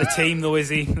part of the team, though, is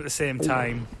he? At the same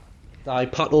time,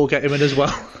 Pat will get him in as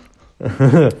well.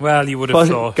 Well, you would have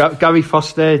thought. Gary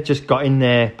Foster just got in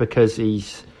there because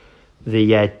he's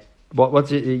the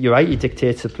what's it? You're right. He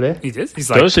dictates the play. He did.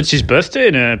 He's it's his birthday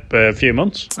in a few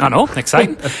months. I know.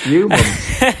 Exciting. A few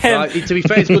months. To be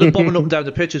fair, he's good at bombing up and down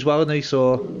the pitch as well, isn't he?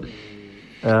 So.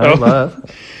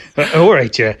 All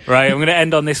right, yeah. Right, I'm going to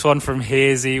end on this one from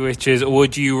Hazy, which is: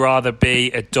 would you rather be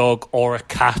a dog or a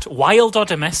cat, wild or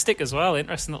domestic as well?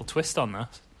 Interesting little twist on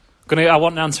that. I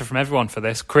want an answer from everyone for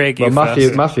this. Craig, you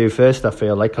first. Matthew first, I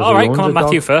feel like. All right, come on,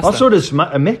 Matthew first. Also, does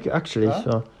Mick actually?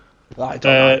 So.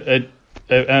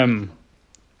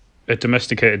 A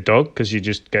domesticated dog, because you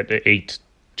just get to eat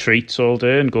treats all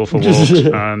day and go for walks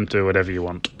and do whatever you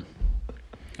want.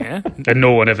 Yeah, and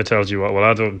no one ever tells you what. Well,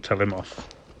 I don't tell him off.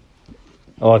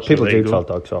 Oh, people do tell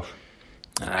dogs off.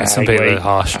 Some people are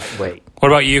harsh. What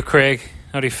about you, Craig?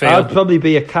 How do you feel? I'd probably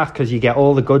be a cat, because you get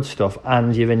all the good stuff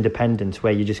and your independence,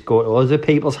 where you just go to other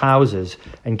people's houses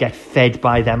and get fed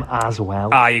by them as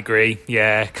well. I agree.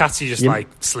 Yeah, cats, you just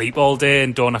sleep all day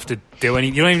and don't have to do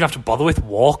anything. You don't even have to bother with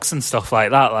walks and stuff like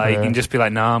that. You can just be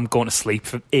like, nah, I'm going to sleep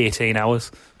for 18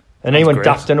 hours. And anyone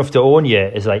daft enough to own you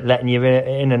is letting you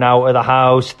in and out of the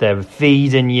house. They're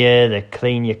feeding you. They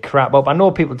clean your crap up. I know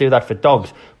people do that for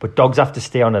dogs, but dogs have to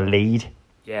stay on a lead.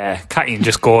 Yeah, cat, you can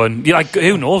just go and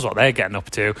who knows what they're getting up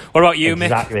to. What about you,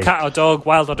 Mick? Cat or dog,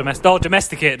 wild or domestic? No,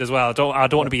 domesticated as well. I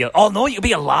don't want to be. You could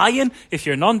be a lion if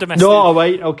you're non-domestic. No,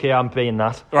 wait, okay, I'm being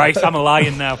that. Right, I'm a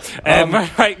lion now.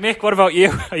 Right, Mick, what about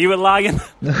you? Are you a lion?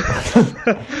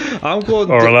 I'm going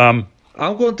or a lamb.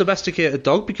 I'm going domesticated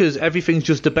dog, because everything's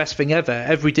just the best thing ever.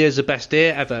 Every day is the best day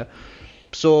ever.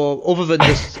 So other than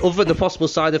the possible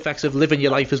side effects of living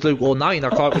your life as Luke O'Nien, I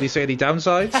can't really see any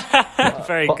downsides.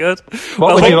 Very good.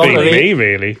 What would you want to be,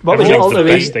 really? What would you want to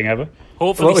be? Best thing ever.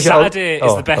 Hopefully Saturday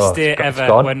is the best day ever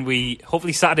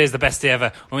Hopefully Saturday is the best day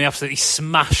ever when we absolutely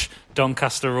smash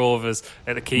Doncaster Rovers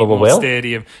at the Keepmoor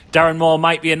Stadium. Darren Moore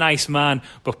might be a nice man,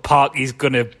 but Parky's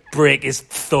going to break his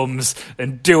thumbs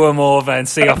and do him over and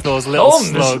see off those little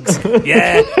slugs.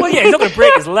 Yeah. Well, yeah, he's not going to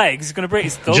break his legs. He's going to break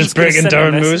his thumbs. Just breaking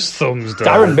Darren Moore's thumbs down.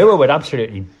 Darren Moore would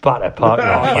absolutely batter Parky.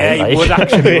 Yeah, he would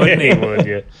actually, wouldn't he? He would,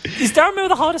 yeah. Is Darren Moore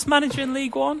the hardest manager in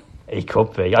League One? He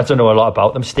could be. I don't know a lot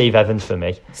about them. Steve Evans for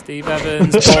me. Steve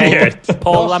Evans,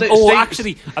 Paul Lamb.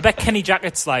 Actually, I bet Kenny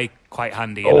Jackett's quite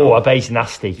handy. I bet he's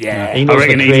nasty. Yeah, he knows I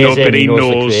reckon he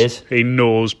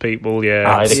knows people.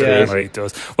 Yeah, he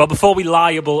does. Well, before we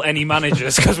liable any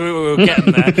managers, because we were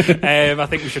getting there, I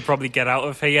think we should probably get out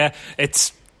of here.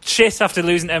 It's shit after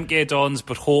losing to MK Dons,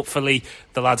 but hopefully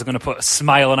the lads are going to put a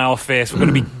smile on our face. We're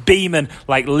going to be beaming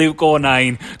like Luke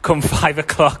O'Nien come 5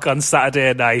 o'clock on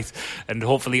Saturday night, and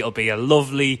hopefully it'll be a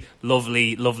lovely,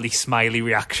 lovely, lovely smiley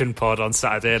reaction pod on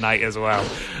Saturday night as well.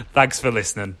 Thanks for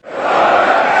listening.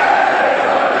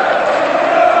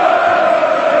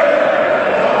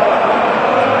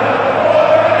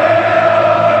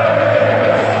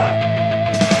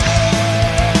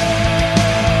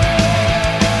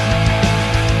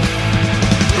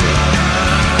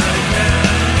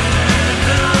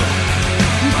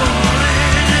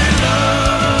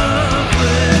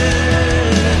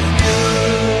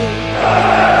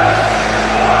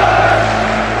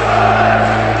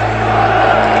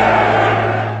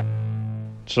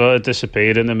 sort of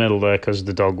disappeared in the middle there because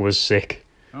the dog was sick.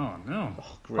 Oh, no.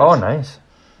 Oh, nice.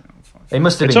 He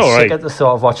must have It's been all sick right. at the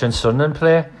thought of watching Sunderland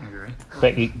play.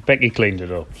 Becky cleaned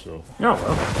it up, so. Oh,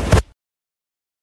 well.